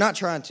 I'm not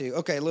trying to.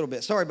 Okay, a little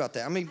bit. Sorry about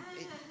that.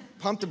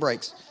 Pump the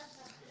brakes.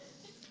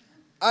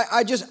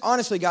 I just,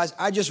 honestly, guys,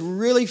 I just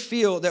really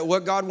feel that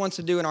what God wants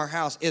to do in our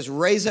house is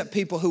raise up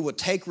people who will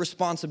take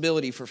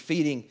responsibility for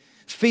feeding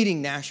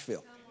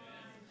Nashville.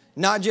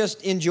 Not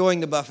just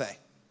enjoying the buffet.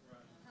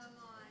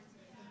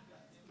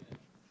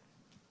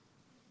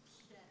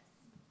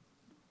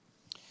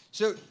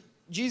 So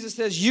Jesus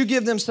says, you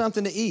give them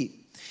something to eat.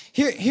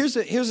 Here's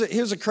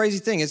a crazy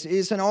thing.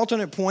 It's an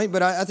alternate point,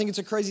 but I think it's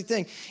a crazy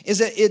thing. Is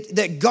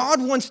that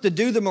God wants to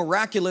do the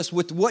miraculous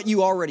with what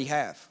you already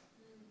have.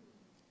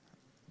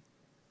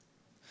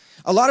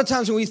 A lot of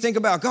times when we think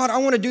about, God, I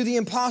want to do the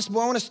impossible.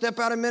 I want to step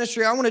out of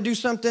ministry. I want to do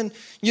something,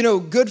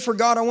 good for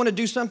God. I want to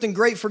do something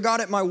great for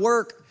God at my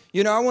work.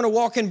 I want to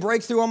walk in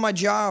breakthrough on my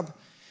job.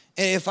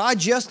 And if I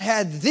just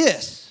had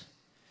this,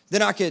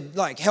 then I could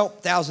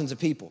help thousands of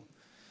people.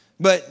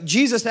 But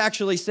Jesus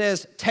actually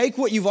says, take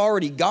what you've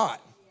already got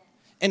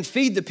and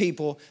feed the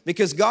people,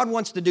 because God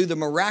wants to do the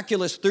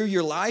miraculous through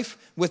your life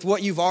with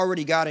what you've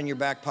already got in your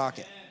back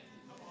pocket.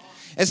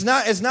 It's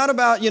not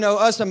about,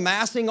 us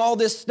amassing all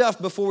this stuff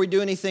before we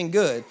do anything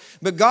good.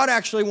 But God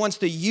actually wants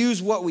to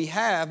use what we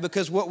have,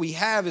 because what we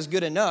have is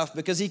good enough,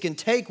 because he can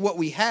take what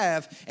we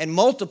have and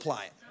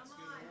multiply it.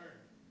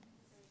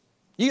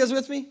 You guys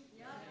with me?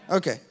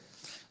 Okay.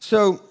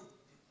 So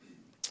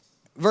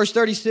verse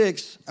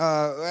 36,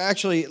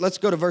 let's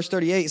go to verse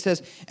 38. It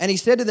says, and he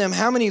said to them,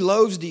 how many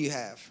loaves do you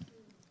have?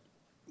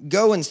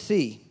 Go and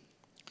see.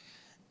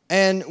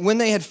 And when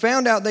they had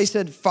found out, they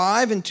said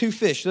 5 and 2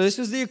 fish. So this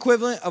is the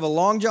equivalent of a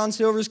Long John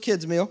Silver's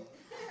kids meal.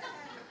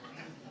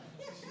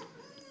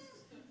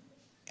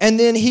 And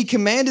then he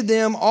commanded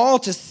them all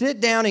to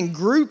sit down in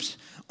groups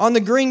on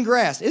the green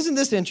grass. Isn't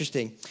this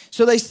interesting?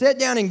 So they sat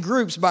down in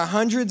groups by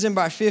hundreds and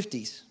by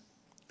 50s.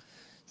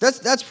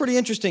 That's pretty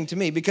interesting to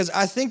me, because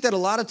I think that a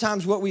lot of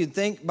times what we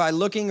think by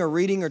looking or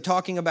reading or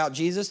talking about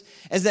Jesus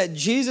is that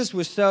Jesus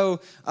was so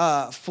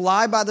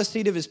fly by the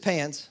seat of his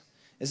pants.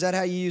 Is that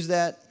how you use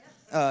that?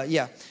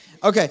 Yeah.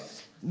 Okay.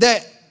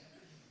 That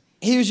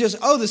he was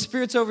just, the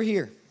Spirit's over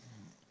here.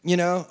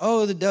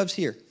 The dove's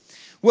here.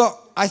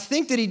 Well, I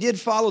think that he did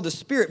follow the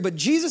Spirit, but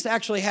Jesus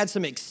actually had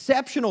some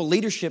exceptional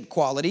leadership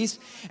qualities,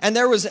 and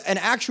there was an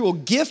actual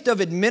gift of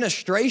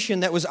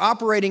administration that was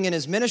operating in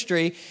his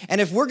ministry.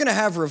 And if we're going to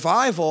have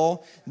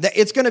revival, that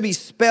it's going to be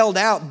spelled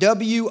out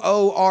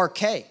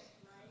W-O-R-K.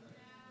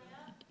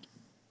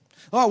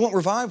 Oh, I want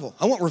revival.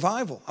 I want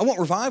revival. I want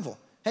revival.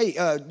 Hey,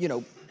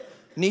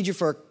 need you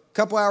for a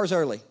couple hours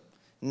early.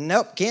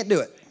 Nope, can't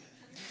do it.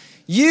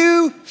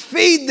 You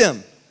feed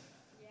them.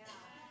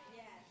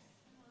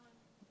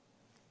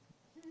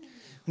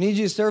 Need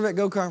you to serve at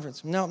Go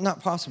Conference. No,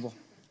 not possible.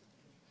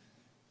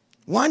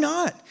 Why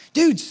not?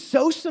 Dude,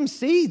 sow some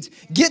seeds.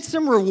 Get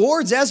some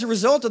rewards as a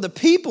result of the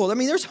people. I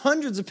mean, there's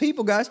hundreds of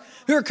people, guys,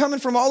 who are coming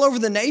from all over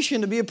the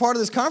nation to be a part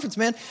of this conference,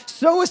 man.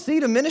 Sow a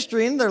seed of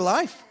ministry in their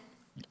life.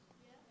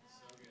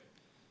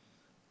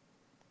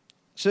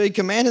 So he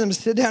commanded them to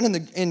sit down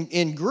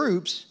in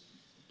groups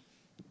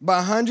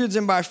by hundreds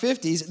and by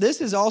 50s. This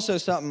is also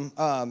something,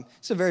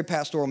 it's a very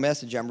pastoral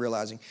message, I'm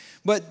realizing.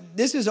 But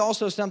this is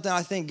also something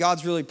I think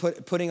God's really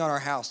putting on our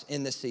house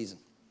in this season.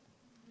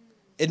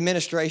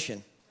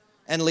 Administration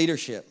and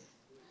leadership.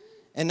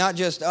 And not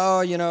just,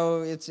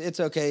 it's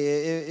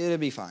okay, it'll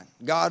be fine.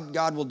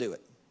 God will do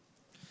it.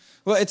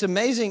 Well, it's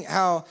amazing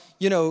how,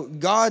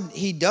 God,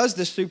 he does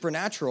the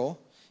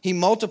supernatural. He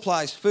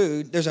multiplies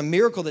food. There's a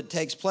miracle that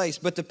takes place,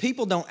 but the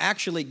people don't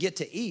actually get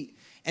to eat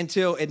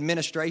until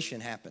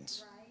administration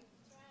happens.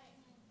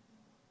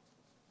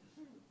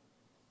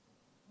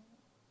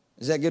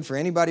 Is that good for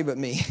anybody but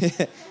me?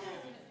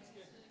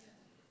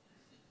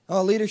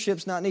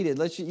 Leadership's not needed.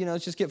 Let's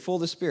just get full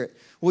of the Spirit.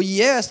 Well,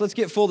 yes, let's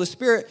get full of the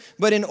Spirit.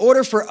 But in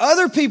order for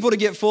other people to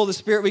get full of the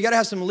Spirit, we got to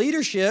have some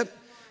leadership.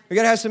 We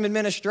got to have some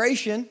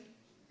administration.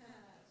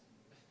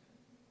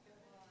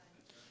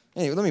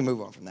 Anyway, let me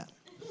move on from that.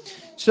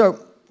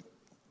 So,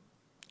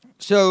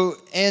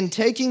 and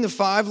taking the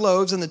 5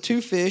 loaves and the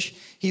 2 fish,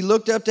 he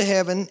looked up to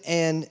heaven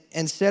and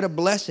said a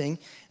blessing,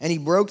 and he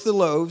broke the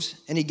loaves,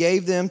 and he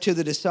gave them to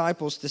the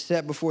disciples to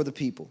set before the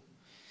people.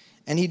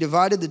 And he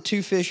divided the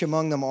 2 fish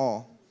among them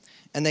all.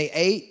 And they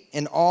ate,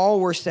 and all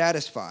were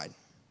satisfied.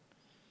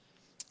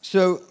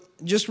 So,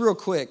 just real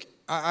quick,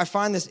 I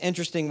find this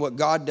interesting what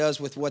God does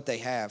with what they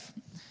have.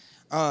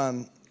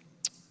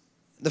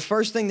 The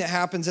first thing that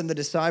happens in the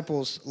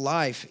disciples'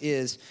 life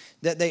is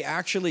that they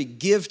actually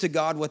give to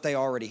God what they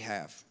already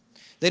have.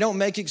 They don't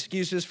make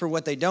excuses for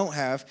what they don't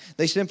have.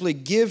 They simply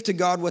give to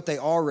God what they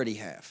already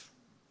have.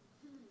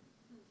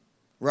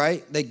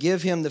 Right? They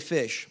give him the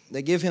fish.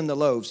 They give him the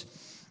loaves.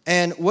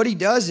 And what he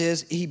does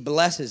is he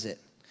blesses it.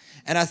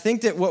 And I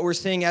think that what we're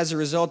seeing as a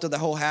result of the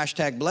whole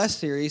 #Bless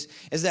series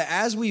is that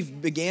as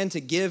we've began to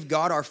give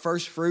God our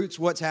first fruits,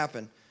 what's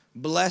happened?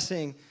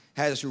 Blessing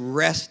has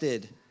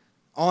rested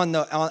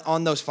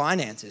on those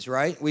finances,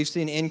 right? We've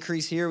seen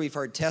increase here. We've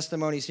heard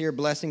testimonies here.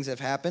 Blessings have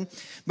happened.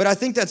 But I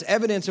think that's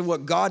evidence of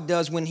what God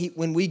does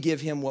when we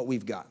give him what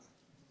we've got.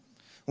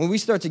 When we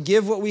start to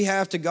give what we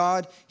have to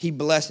God, he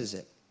blesses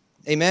it.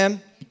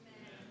 Amen?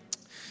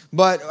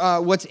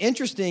 But what's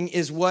interesting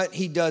is what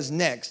he does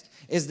next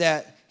is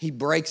that he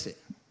breaks it.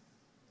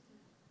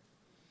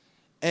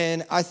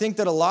 And I think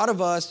that a lot of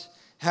us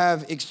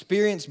have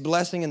experienced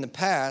blessing in the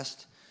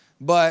past,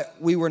 but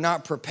we were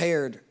not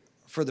prepared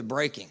for the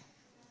breaking.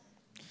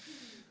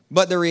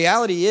 But the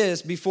reality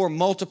is, before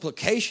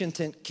multiplication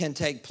can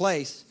take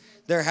place,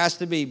 there has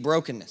to be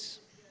brokenness.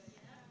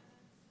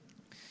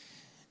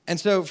 And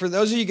so for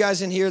those of you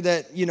guys in here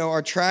that,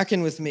 are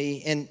tracking with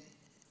me,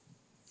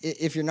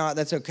 if you're not,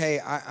 that's okay.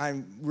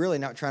 I'm really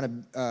not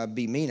trying to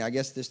be mean. I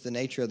guess this the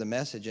nature of the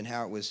message and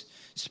how it was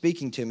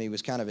speaking to me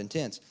was kind of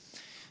intense.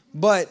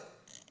 But,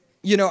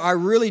 I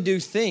really do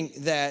think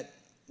that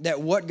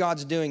what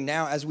God's doing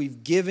now, as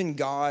we've given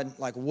God,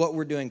 like what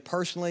we're doing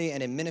personally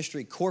and in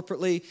ministry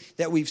corporately,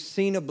 that we've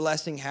seen a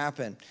blessing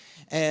happen.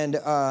 And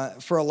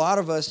for a lot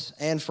of us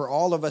and for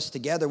all of us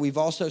together, we've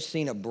also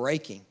seen a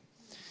breaking.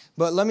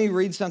 But let me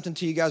read something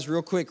to you guys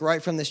real quick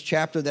right from this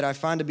chapter that I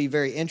find to be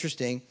very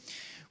interesting,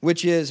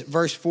 which is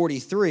verse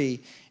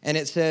 43, and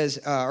it says,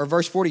 or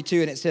verse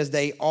 42, and it says,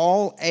 they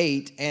all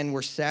ate and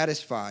were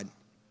satisfied.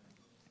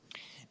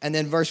 And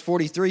then verse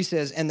 43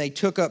 says, and they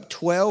took up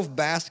 12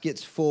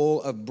 baskets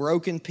full of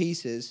broken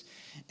pieces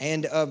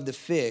and of the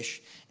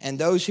fish, and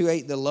those who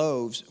ate the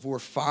loaves were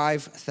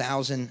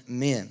 5,000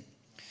 men.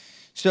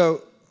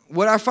 So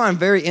what I find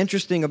very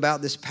interesting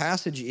about this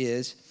passage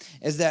is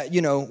that,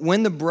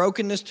 when the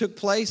brokenness took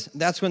place,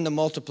 that's when the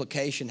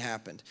multiplication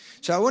happened.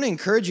 So I want to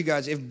encourage you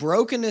guys, if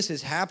brokenness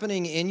is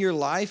happening in your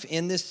life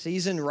in this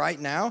season right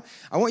now,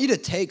 I want you to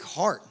take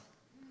heart,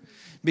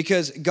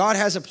 because God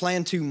has a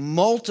plan to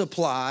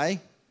multiply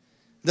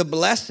the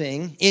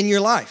blessing in your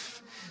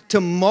life,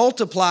 to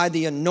multiply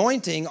the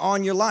anointing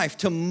on your life,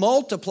 to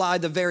multiply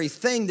the very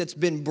thing that's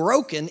been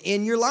broken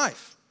in your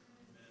life.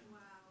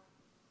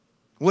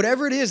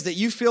 Whatever it is that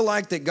you feel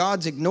like that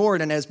God's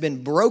ignored and has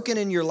been broken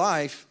in your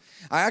life,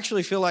 I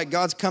actually feel like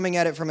God's coming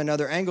at it from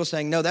another angle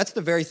saying, no, that's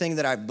the very thing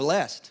that I've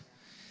blessed.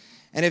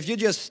 And if you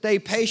just stay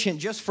patient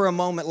just for a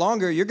moment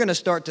longer, you're going to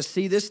start to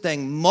see this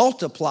thing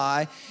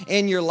multiply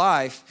in your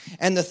life.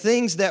 And the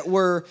things that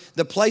were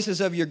the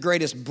places of your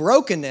greatest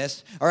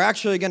brokenness are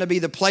actually going to be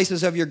the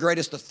places of your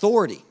greatest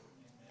authority.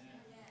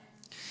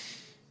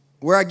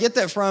 Where I get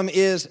that from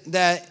is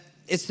that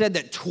it said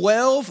that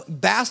 12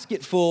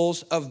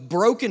 basketfuls of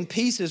broken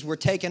pieces were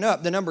taken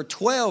up. The number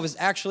 12 is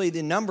actually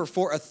the number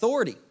for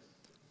authority.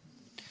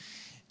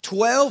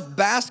 12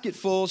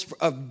 basketfuls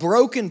of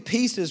broken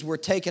pieces were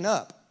taken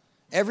up.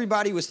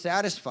 Everybody was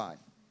satisfied.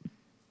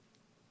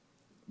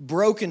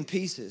 Broken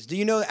pieces. Do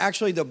you know that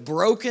actually the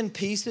broken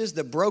pieces,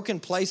 the broken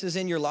places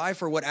in your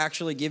life are what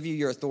actually give you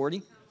your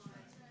authority?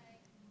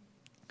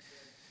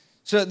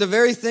 So the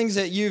very things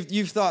that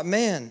you've thought,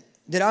 man,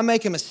 did I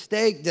make a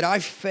mistake? Did I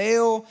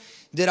fail?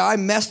 Did I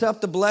mess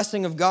up the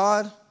blessing of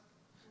God?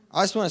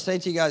 I just want to say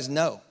to you guys,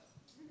 no.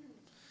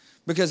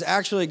 Because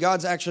actually,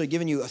 God's actually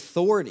given you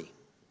authority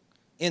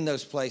in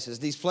those places.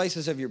 These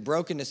places of your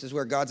brokenness is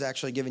where God's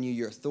actually given you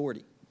your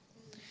authority.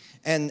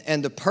 And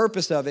the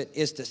purpose of it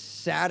is to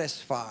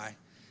satisfy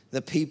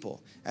the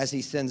people as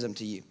he sends them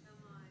to you.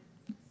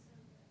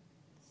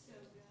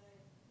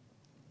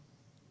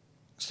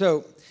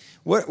 So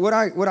what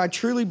I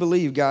truly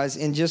believe, guys,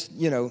 in just,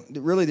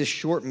 really this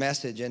short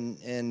message,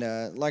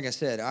 and like I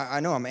said, I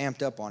know I'm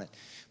amped up on it,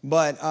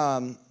 but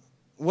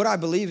what I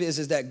believe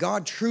is that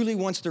God truly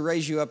wants to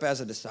raise you up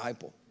as a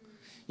disciple.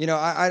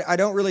 I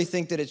don't really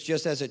think that it's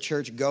just as a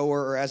church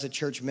goer or as a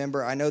church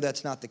member. I know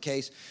that's not the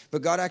case.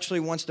 But God actually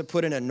wants to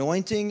put an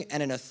anointing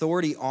and an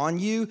authority on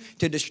you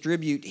to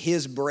distribute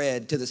his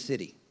bread to the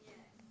city.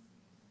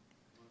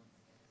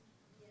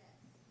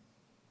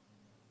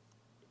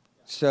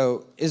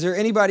 So is there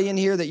anybody in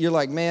here that you're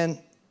like, man,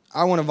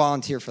 I want to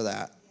volunteer for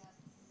that?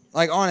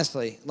 Like,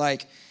 honestly,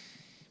 like,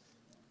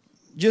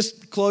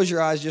 just close your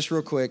eyes just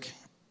real quick.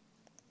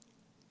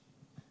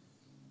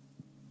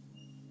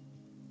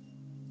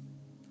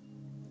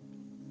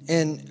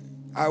 And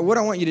what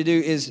I want you to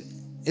do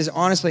is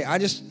honestly, I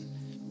just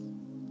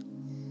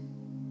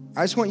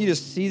want you to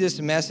see this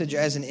message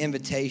as an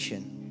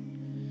invitation.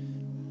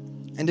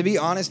 And to be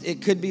honest,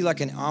 it could be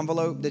like an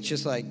envelope that's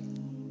just like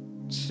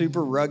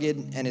super rugged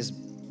and has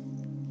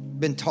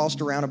been tossed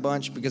around a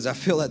bunch, because I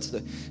feel that's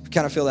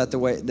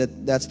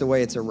the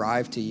way it's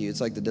arrived to you.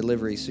 It's like the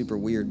delivery is super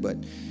weird, but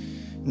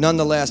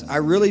nonetheless, I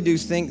really do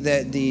think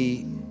that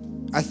the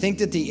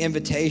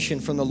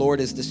invitation from the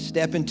Lord is to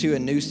step into a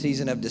new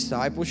season of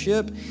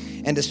discipleship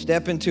and to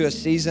step into a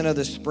season of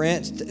the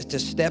sprint, to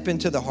step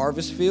into the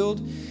harvest field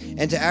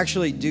and to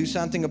actually do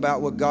something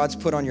about what God's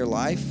put on your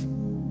life.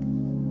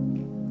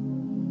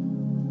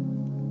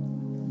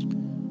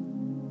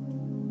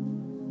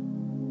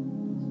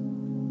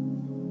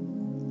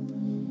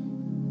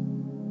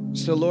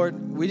 So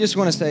Lord, we just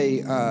want to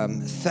say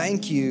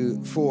thank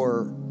you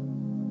for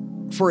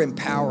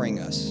empowering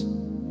us.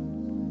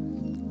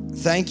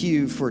 Thank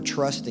you for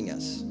trusting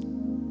us.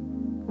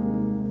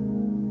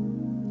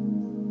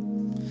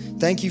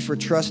 Thank you for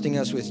trusting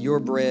us with your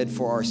bread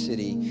for our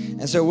city.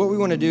 And so what we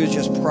want to do is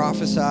just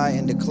prophesy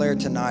and declare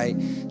tonight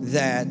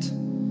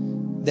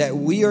that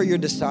we are your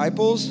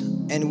disciples,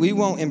 and we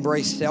won't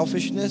embrace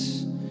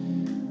selfishness,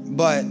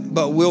 but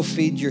we'll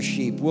feed your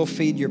sheep. We'll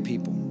feed your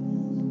people.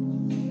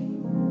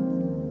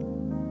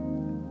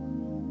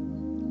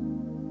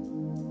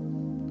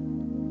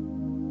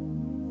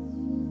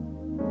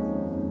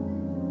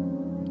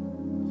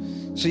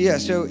 So yeah,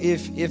 so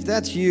if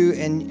that's you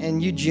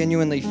and you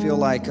genuinely feel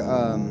like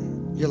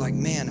you're like,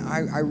 man,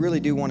 I really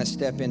do want to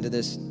step into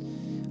this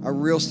a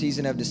real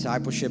season of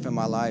discipleship in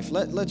my life.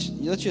 Let's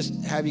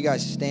just have you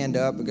guys stand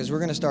up because we're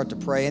going to start to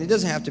pray. And it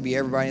doesn't have to be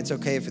everybody. It's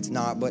okay if it's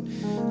not. But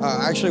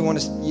I actually want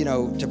us,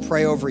 to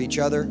pray over each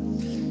other.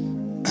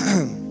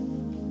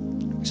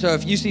 So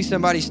if you see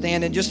somebody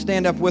standing, just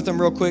stand up with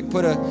them real quick.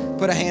 Put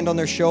a hand on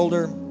their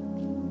shoulder.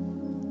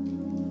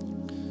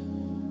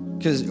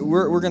 Because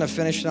we're going to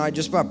finish tonight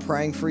just by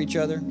praying for each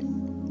other.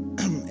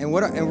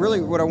 And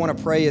really what I want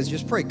to pray is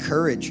just pray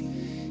courage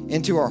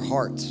into our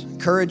hearts,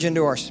 courage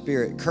into our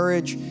spirit,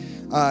 courage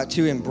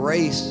to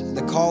embrace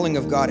the calling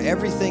of God,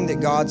 everything that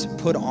God's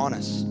put on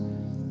us,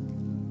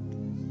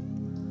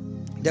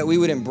 that we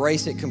would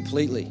embrace it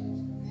completely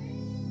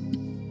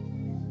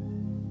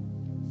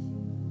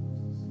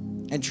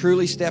and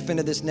truly step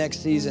into this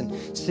next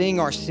season, seeing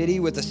our city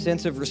with a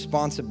sense of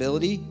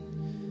responsibility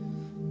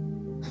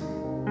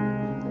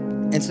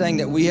and saying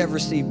that we have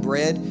received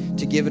bread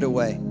to give it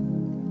away.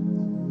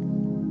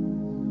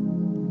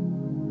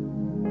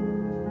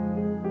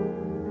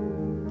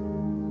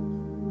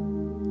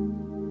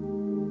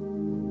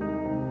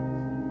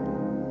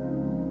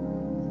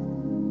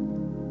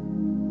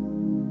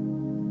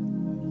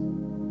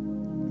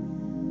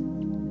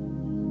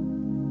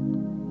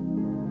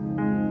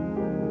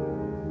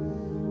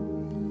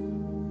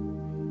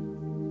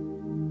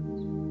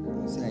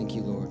 Thank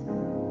you, Lord.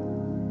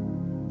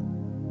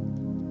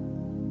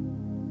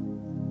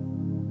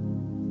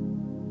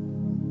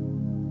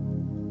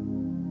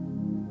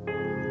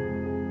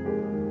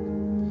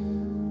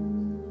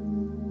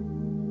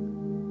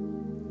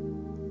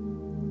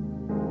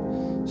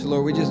 So,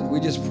 Lord, we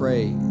just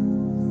pray,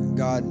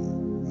 God,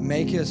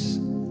 make us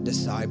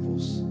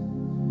disciples.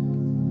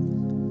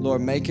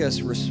 Lord, make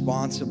us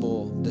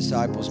responsible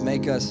disciples.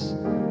 Make us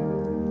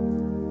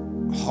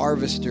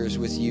harvesters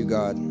with you,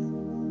 God.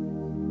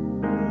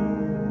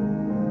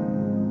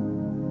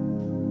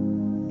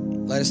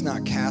 Let us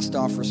not cast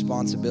off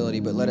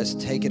responsibility, but let us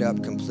take it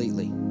up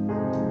completely.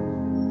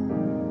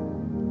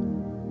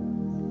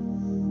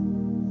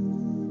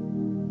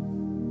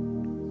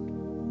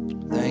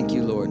 Thank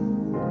you, Lord.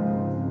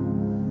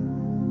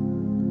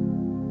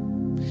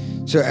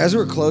 So as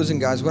we're closing,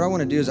 guys, what I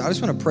want to do is I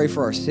just want to pray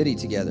for our city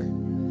together.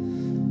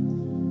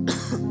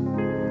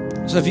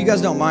 So if you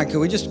guys don't mind, could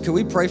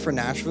we pray for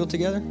Nashville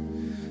together?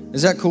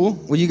 Is that cool?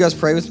 Will you guys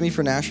pray with me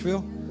for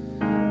Nashville?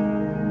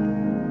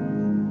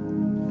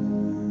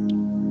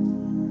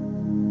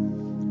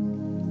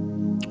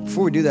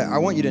 Before we do that, I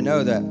want you to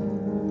know that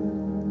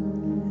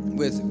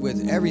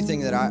with everything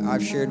that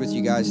I've shared with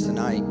you guys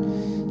tonight,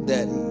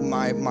 that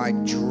my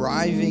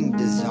driving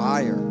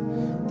desire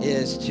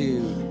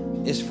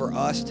is for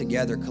us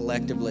together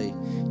collectively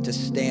to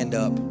stand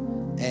up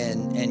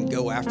and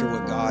go after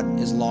what God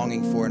is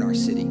longing for in our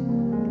city.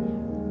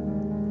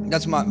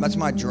 That's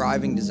my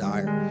driving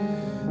desire.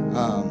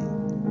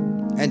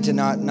 And to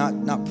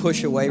not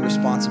push away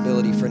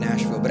responsibility for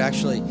Nashville, but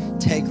actually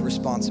take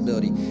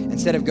responsibility.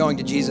 Instead of going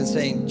to Jesus and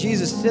saying,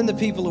 Jesus, send the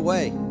people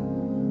away,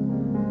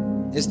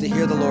 is to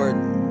hear the Lord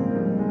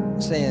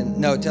saying,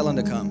 no, tell them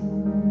to come.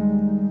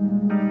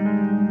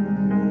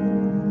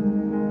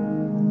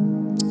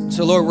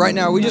 So Lord, right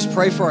now, we just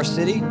pray for our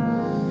city.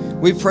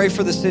 We pray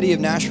for the city of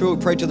Nashville.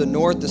 We pray to the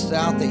north, the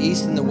south, the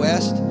east, and the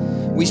west.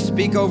 We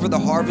speak over the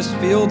harvest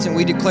fields and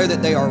we declare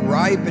that they are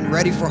ripe and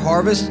ready for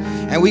harvest.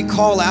 And we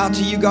call out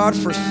to you, God,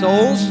 for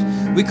souls.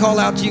 We call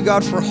out to you,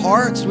 God, for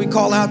hearts. We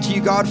call out to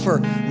you, God, for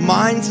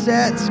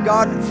mindsets,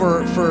 God,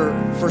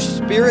 for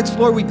spirits.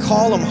 Lord, we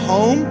call them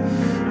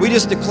home. We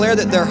just declare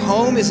that their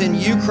home is in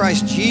you,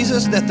 Christ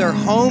Jesus, that their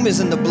home is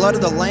in the blood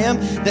of the Lamb,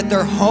 that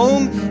their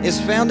home is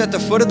found at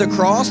the foot of the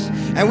cross.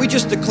 And we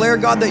just declare,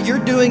 God, that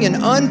you're doing an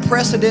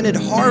unprecedented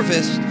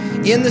harvest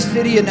in the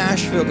city of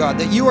Nashville, God,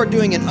 that you are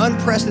doing an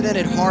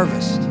unprecedented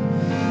harvest,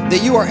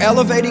 that you are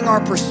elevating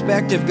our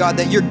perspective, God,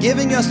 that you're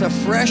giving us a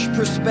fresh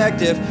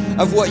perspective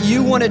of what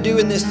you want to do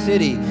in this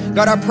city.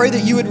 God, I pray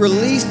that you would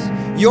release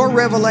your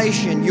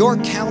revelation, your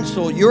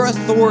counsel, your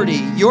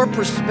authority, your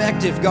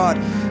perspective, God,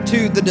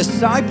 to the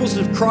disciples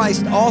of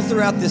Christ all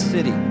throughout this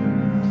city.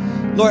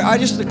 Lord, I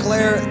just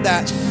declare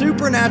that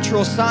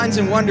supernatural signs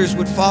and wonders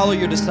would follow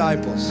your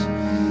disciples.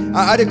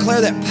 I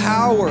declare that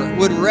power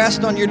would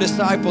rest on your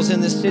disciples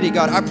in this city,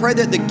 God. I pray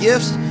that the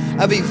gifts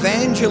of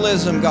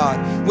evangelism,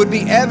 God, would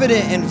be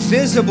evident and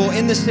visible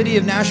in the city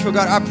of Nashville,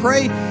 God. I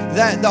pray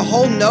that the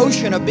whole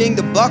notion of being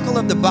the buckle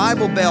of the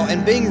Bible belt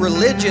and being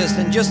religious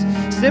and just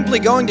simply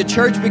going to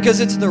church because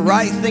it's the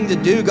right thing to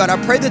do, God,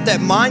 I pray that that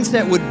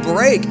mindset would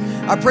break.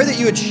 I pray that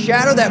you would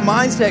shatter that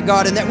mindset,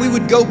 God, and that we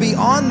would go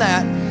beyond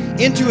that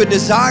into a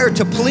desire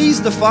to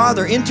please the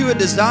Father, into a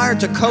desire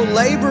to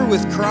co-labor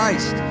with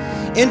Christ,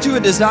 into a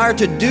desire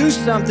to do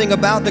something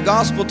about the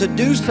gospel, to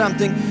do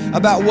something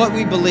about what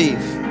we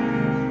believe.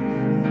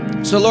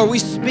 So Lord, we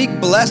speak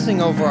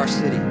blessing over our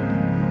city.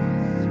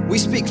 We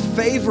speak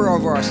favor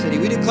over our city.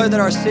 We declare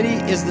that our city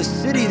is the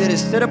city that is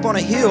set up on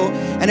a hill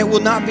and it will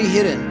not be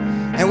hidden.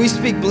 And we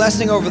speak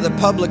blessing over the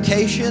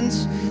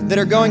publications that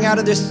are going out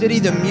of this city,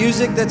 the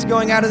music that's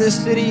going out of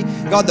this city,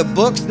 God, the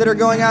books that are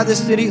going out of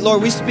this city.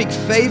 Lord, we speak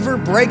favor,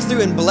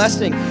 breakthrough, and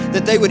blessing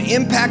that they would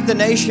impact the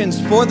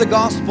nations for the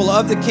gospel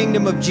of the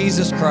kingdom of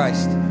Jesus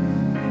Christ.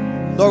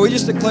 Lord, we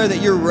just declare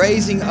that you're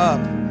raising up,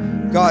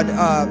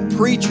 God,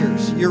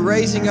 preachers. You're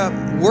raising up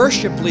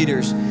worship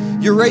leaders.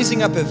 You're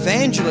raising up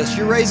evangelists.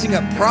 You're raising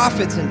up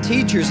prophets and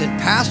teachers and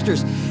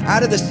pastors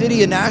out of the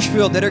city of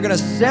Nashville that are going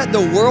to set the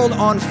world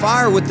on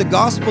fire with the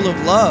gospel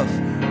of love.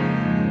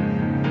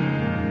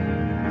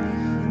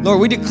 Lord,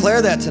 we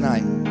declare that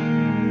tonight.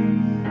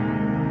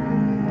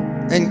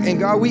 And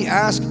God, we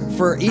ask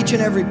for each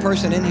and every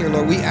person in here,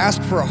 Lord, we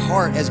ask for a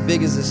heart as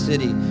big as the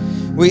city.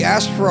 We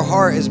ask for a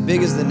heart as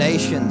big as the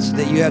nations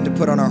that you had to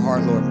put on our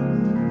heart, Lord.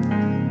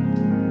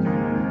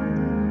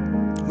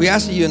 We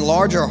ask that you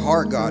enlarge our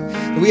heart, God.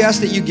 We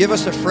ask that you give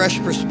us a fresh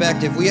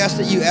perspective. We ask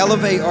that you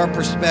elevate our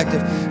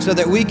perspective so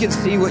that we can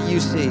see what you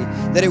see.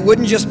 That it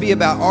wouldn't just be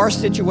about our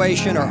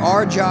situation or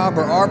our job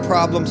or our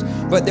problems,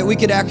 but that we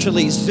could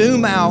actually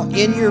zoom out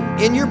in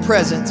your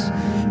presence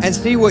and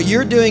see what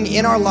you're doing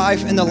in our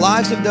life and the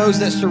lives of those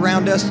that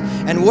surround us,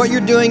 and what you're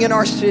doing in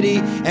our city,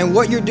 and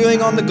what you're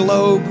doing on the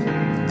globe,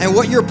 and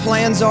what your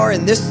plans are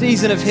in this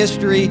season of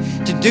history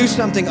to do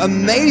something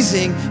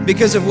amazing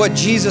because of what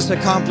Jesus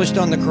accomplished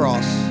on the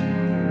cross.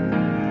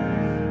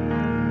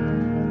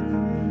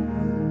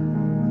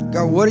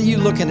 God, what are you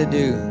looking to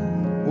do?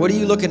 What are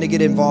you looking to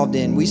get involved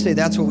in? We say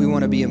that's what we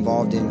want to be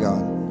involved in,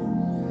 God.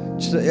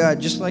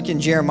 Just like in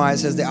Jeremiah, it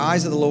says, the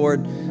eyes of the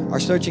Lord are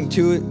searching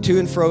to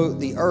and fro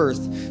the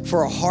earth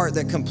for a heart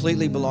that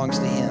completely belongs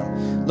to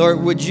him.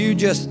 Lord, would you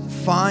just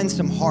find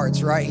some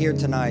hearts right here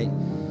tonight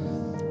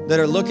that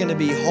are looking to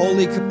be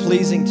wholly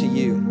pleasing to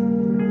you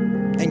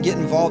and get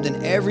involved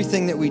in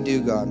everything that we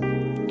do, God,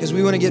 because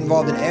we want to get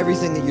involved in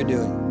everything that you're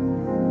doing.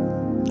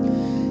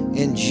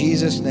 In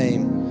Jesus'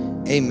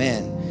 name,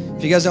 amen.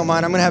 If you guys don't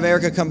mind, I'm going to have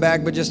Erica come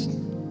back, but just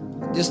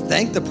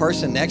thank the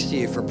person next to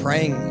you for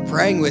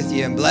praying with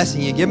you and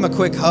blessing you. Give them a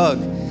quick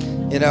hug,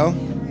 you know.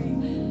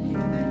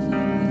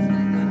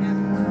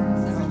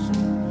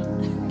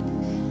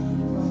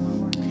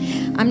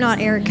 I'm not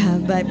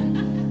Erica, but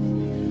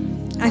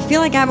I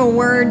feel like I have a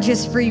word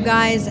just for you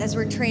guys as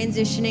we're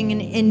transitioning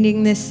and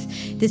ending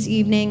this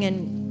evening.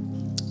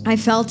 And I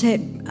felt it,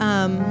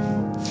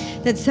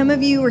 that some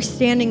of you were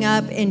standing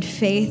up in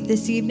faith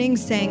this evening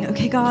saying,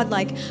 okay, God,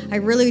 like, I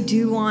really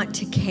do want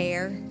to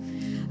care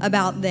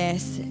about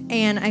this.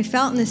 And I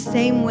felt in the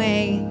same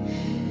way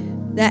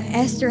that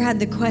Esther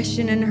had the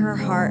question in her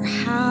heart,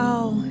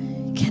 how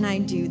can I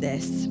do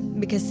this?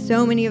 Because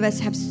so many of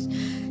us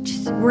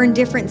we're in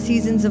different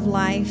seasons of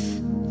life.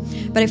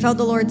 But I felt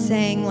the Lord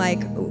saying,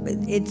 like,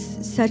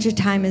 it's such a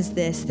time as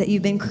this, that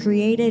you've been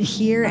created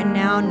here and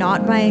now,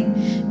 not by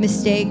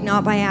mistake,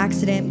 not by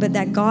accident, but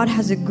that God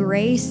has a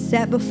grace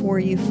set before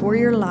you for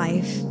your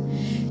life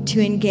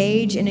to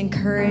engage and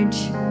encourage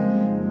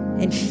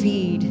and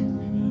feed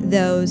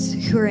those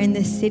who are in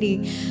this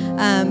city.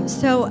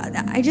 So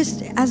I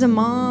just, as a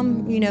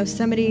mom, you know,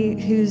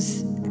 somebody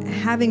who's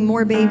having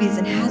more babies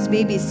and has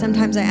babies,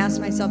 sometimes I ask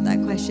myself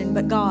that question,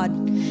 but God,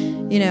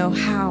 you know,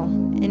 how?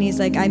 And he's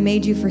like, I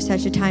made you for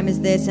such a time as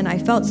this. And I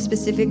felt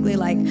specifically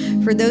like,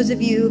 for those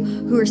of you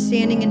who are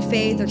standing in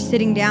faith or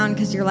sitting down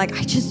because you're like,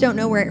 I just don't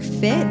know where it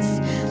fits.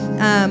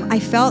 I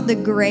felt the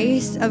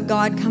grace of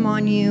God come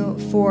on you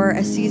for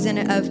a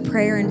season of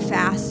prayer and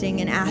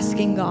fasting and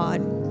asking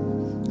God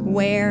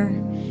where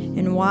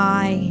and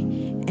why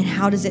and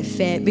how does it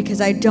fit?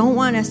 Because I don't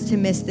want us to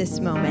miss this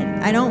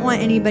moment. I don't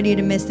want anybody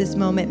to miss this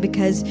moment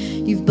because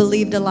you've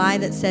believed a lie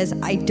that says,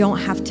 I don't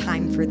have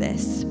time for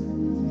this.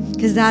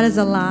 Because that is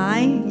a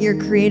lie. You're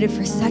created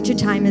for such a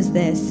time as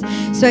this.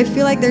 So I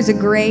feel like there's a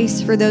grace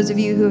for those of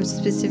you who have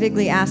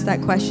specifically asked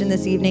that question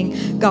this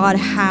evening. God,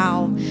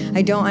 how?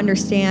 I don't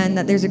understand.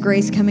 That there's a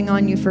grace coming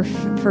on you for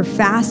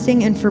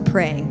fasting and for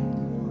praying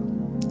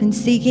and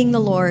seeking the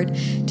Lord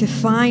to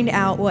find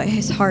out what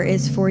his heart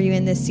is for you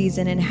in this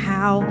season and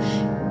how,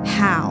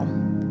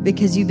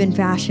 because you've been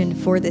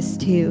fashioned for this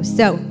too.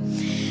 So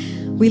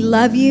we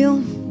love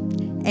you.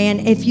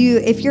 And if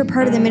you're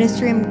part of the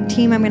ministry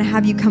team, I'm going to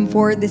have you come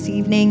forward this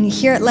evening.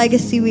 Here at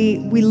Legacy,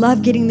 we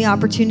love getting the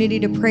opportunity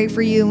to pray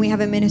for you, and we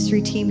have a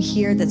ministry team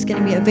here that's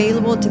going to be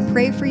available to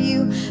pray for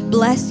you,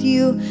 bless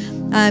you,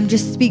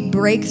 just speak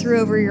breakthrough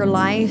over your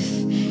life.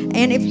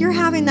 And if you're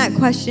having that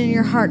question in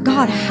your heart,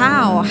 God,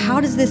 how?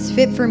 How does this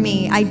fit for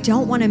me? I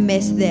don't want to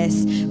miss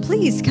this.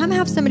 Please come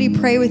have somebody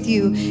pray with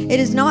you. It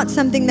is not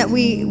something that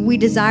we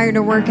desire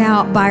to work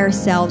out by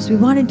ourselves. We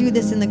want to do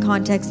this in the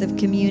context of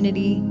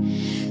community.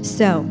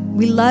 So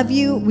we love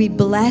you. We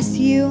bless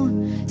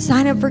you.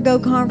 Sign up for Go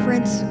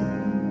Conference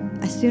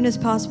as soon as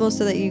possible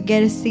so that you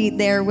get a seat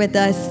there with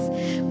us.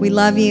 We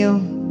love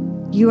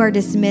you. You are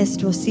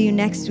dismissed. We'll see you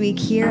next week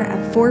here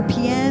at 4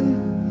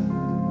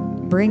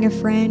 p.m. Bring a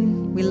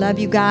friend. We love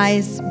you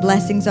guys.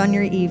 Blessings on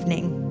your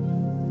evening.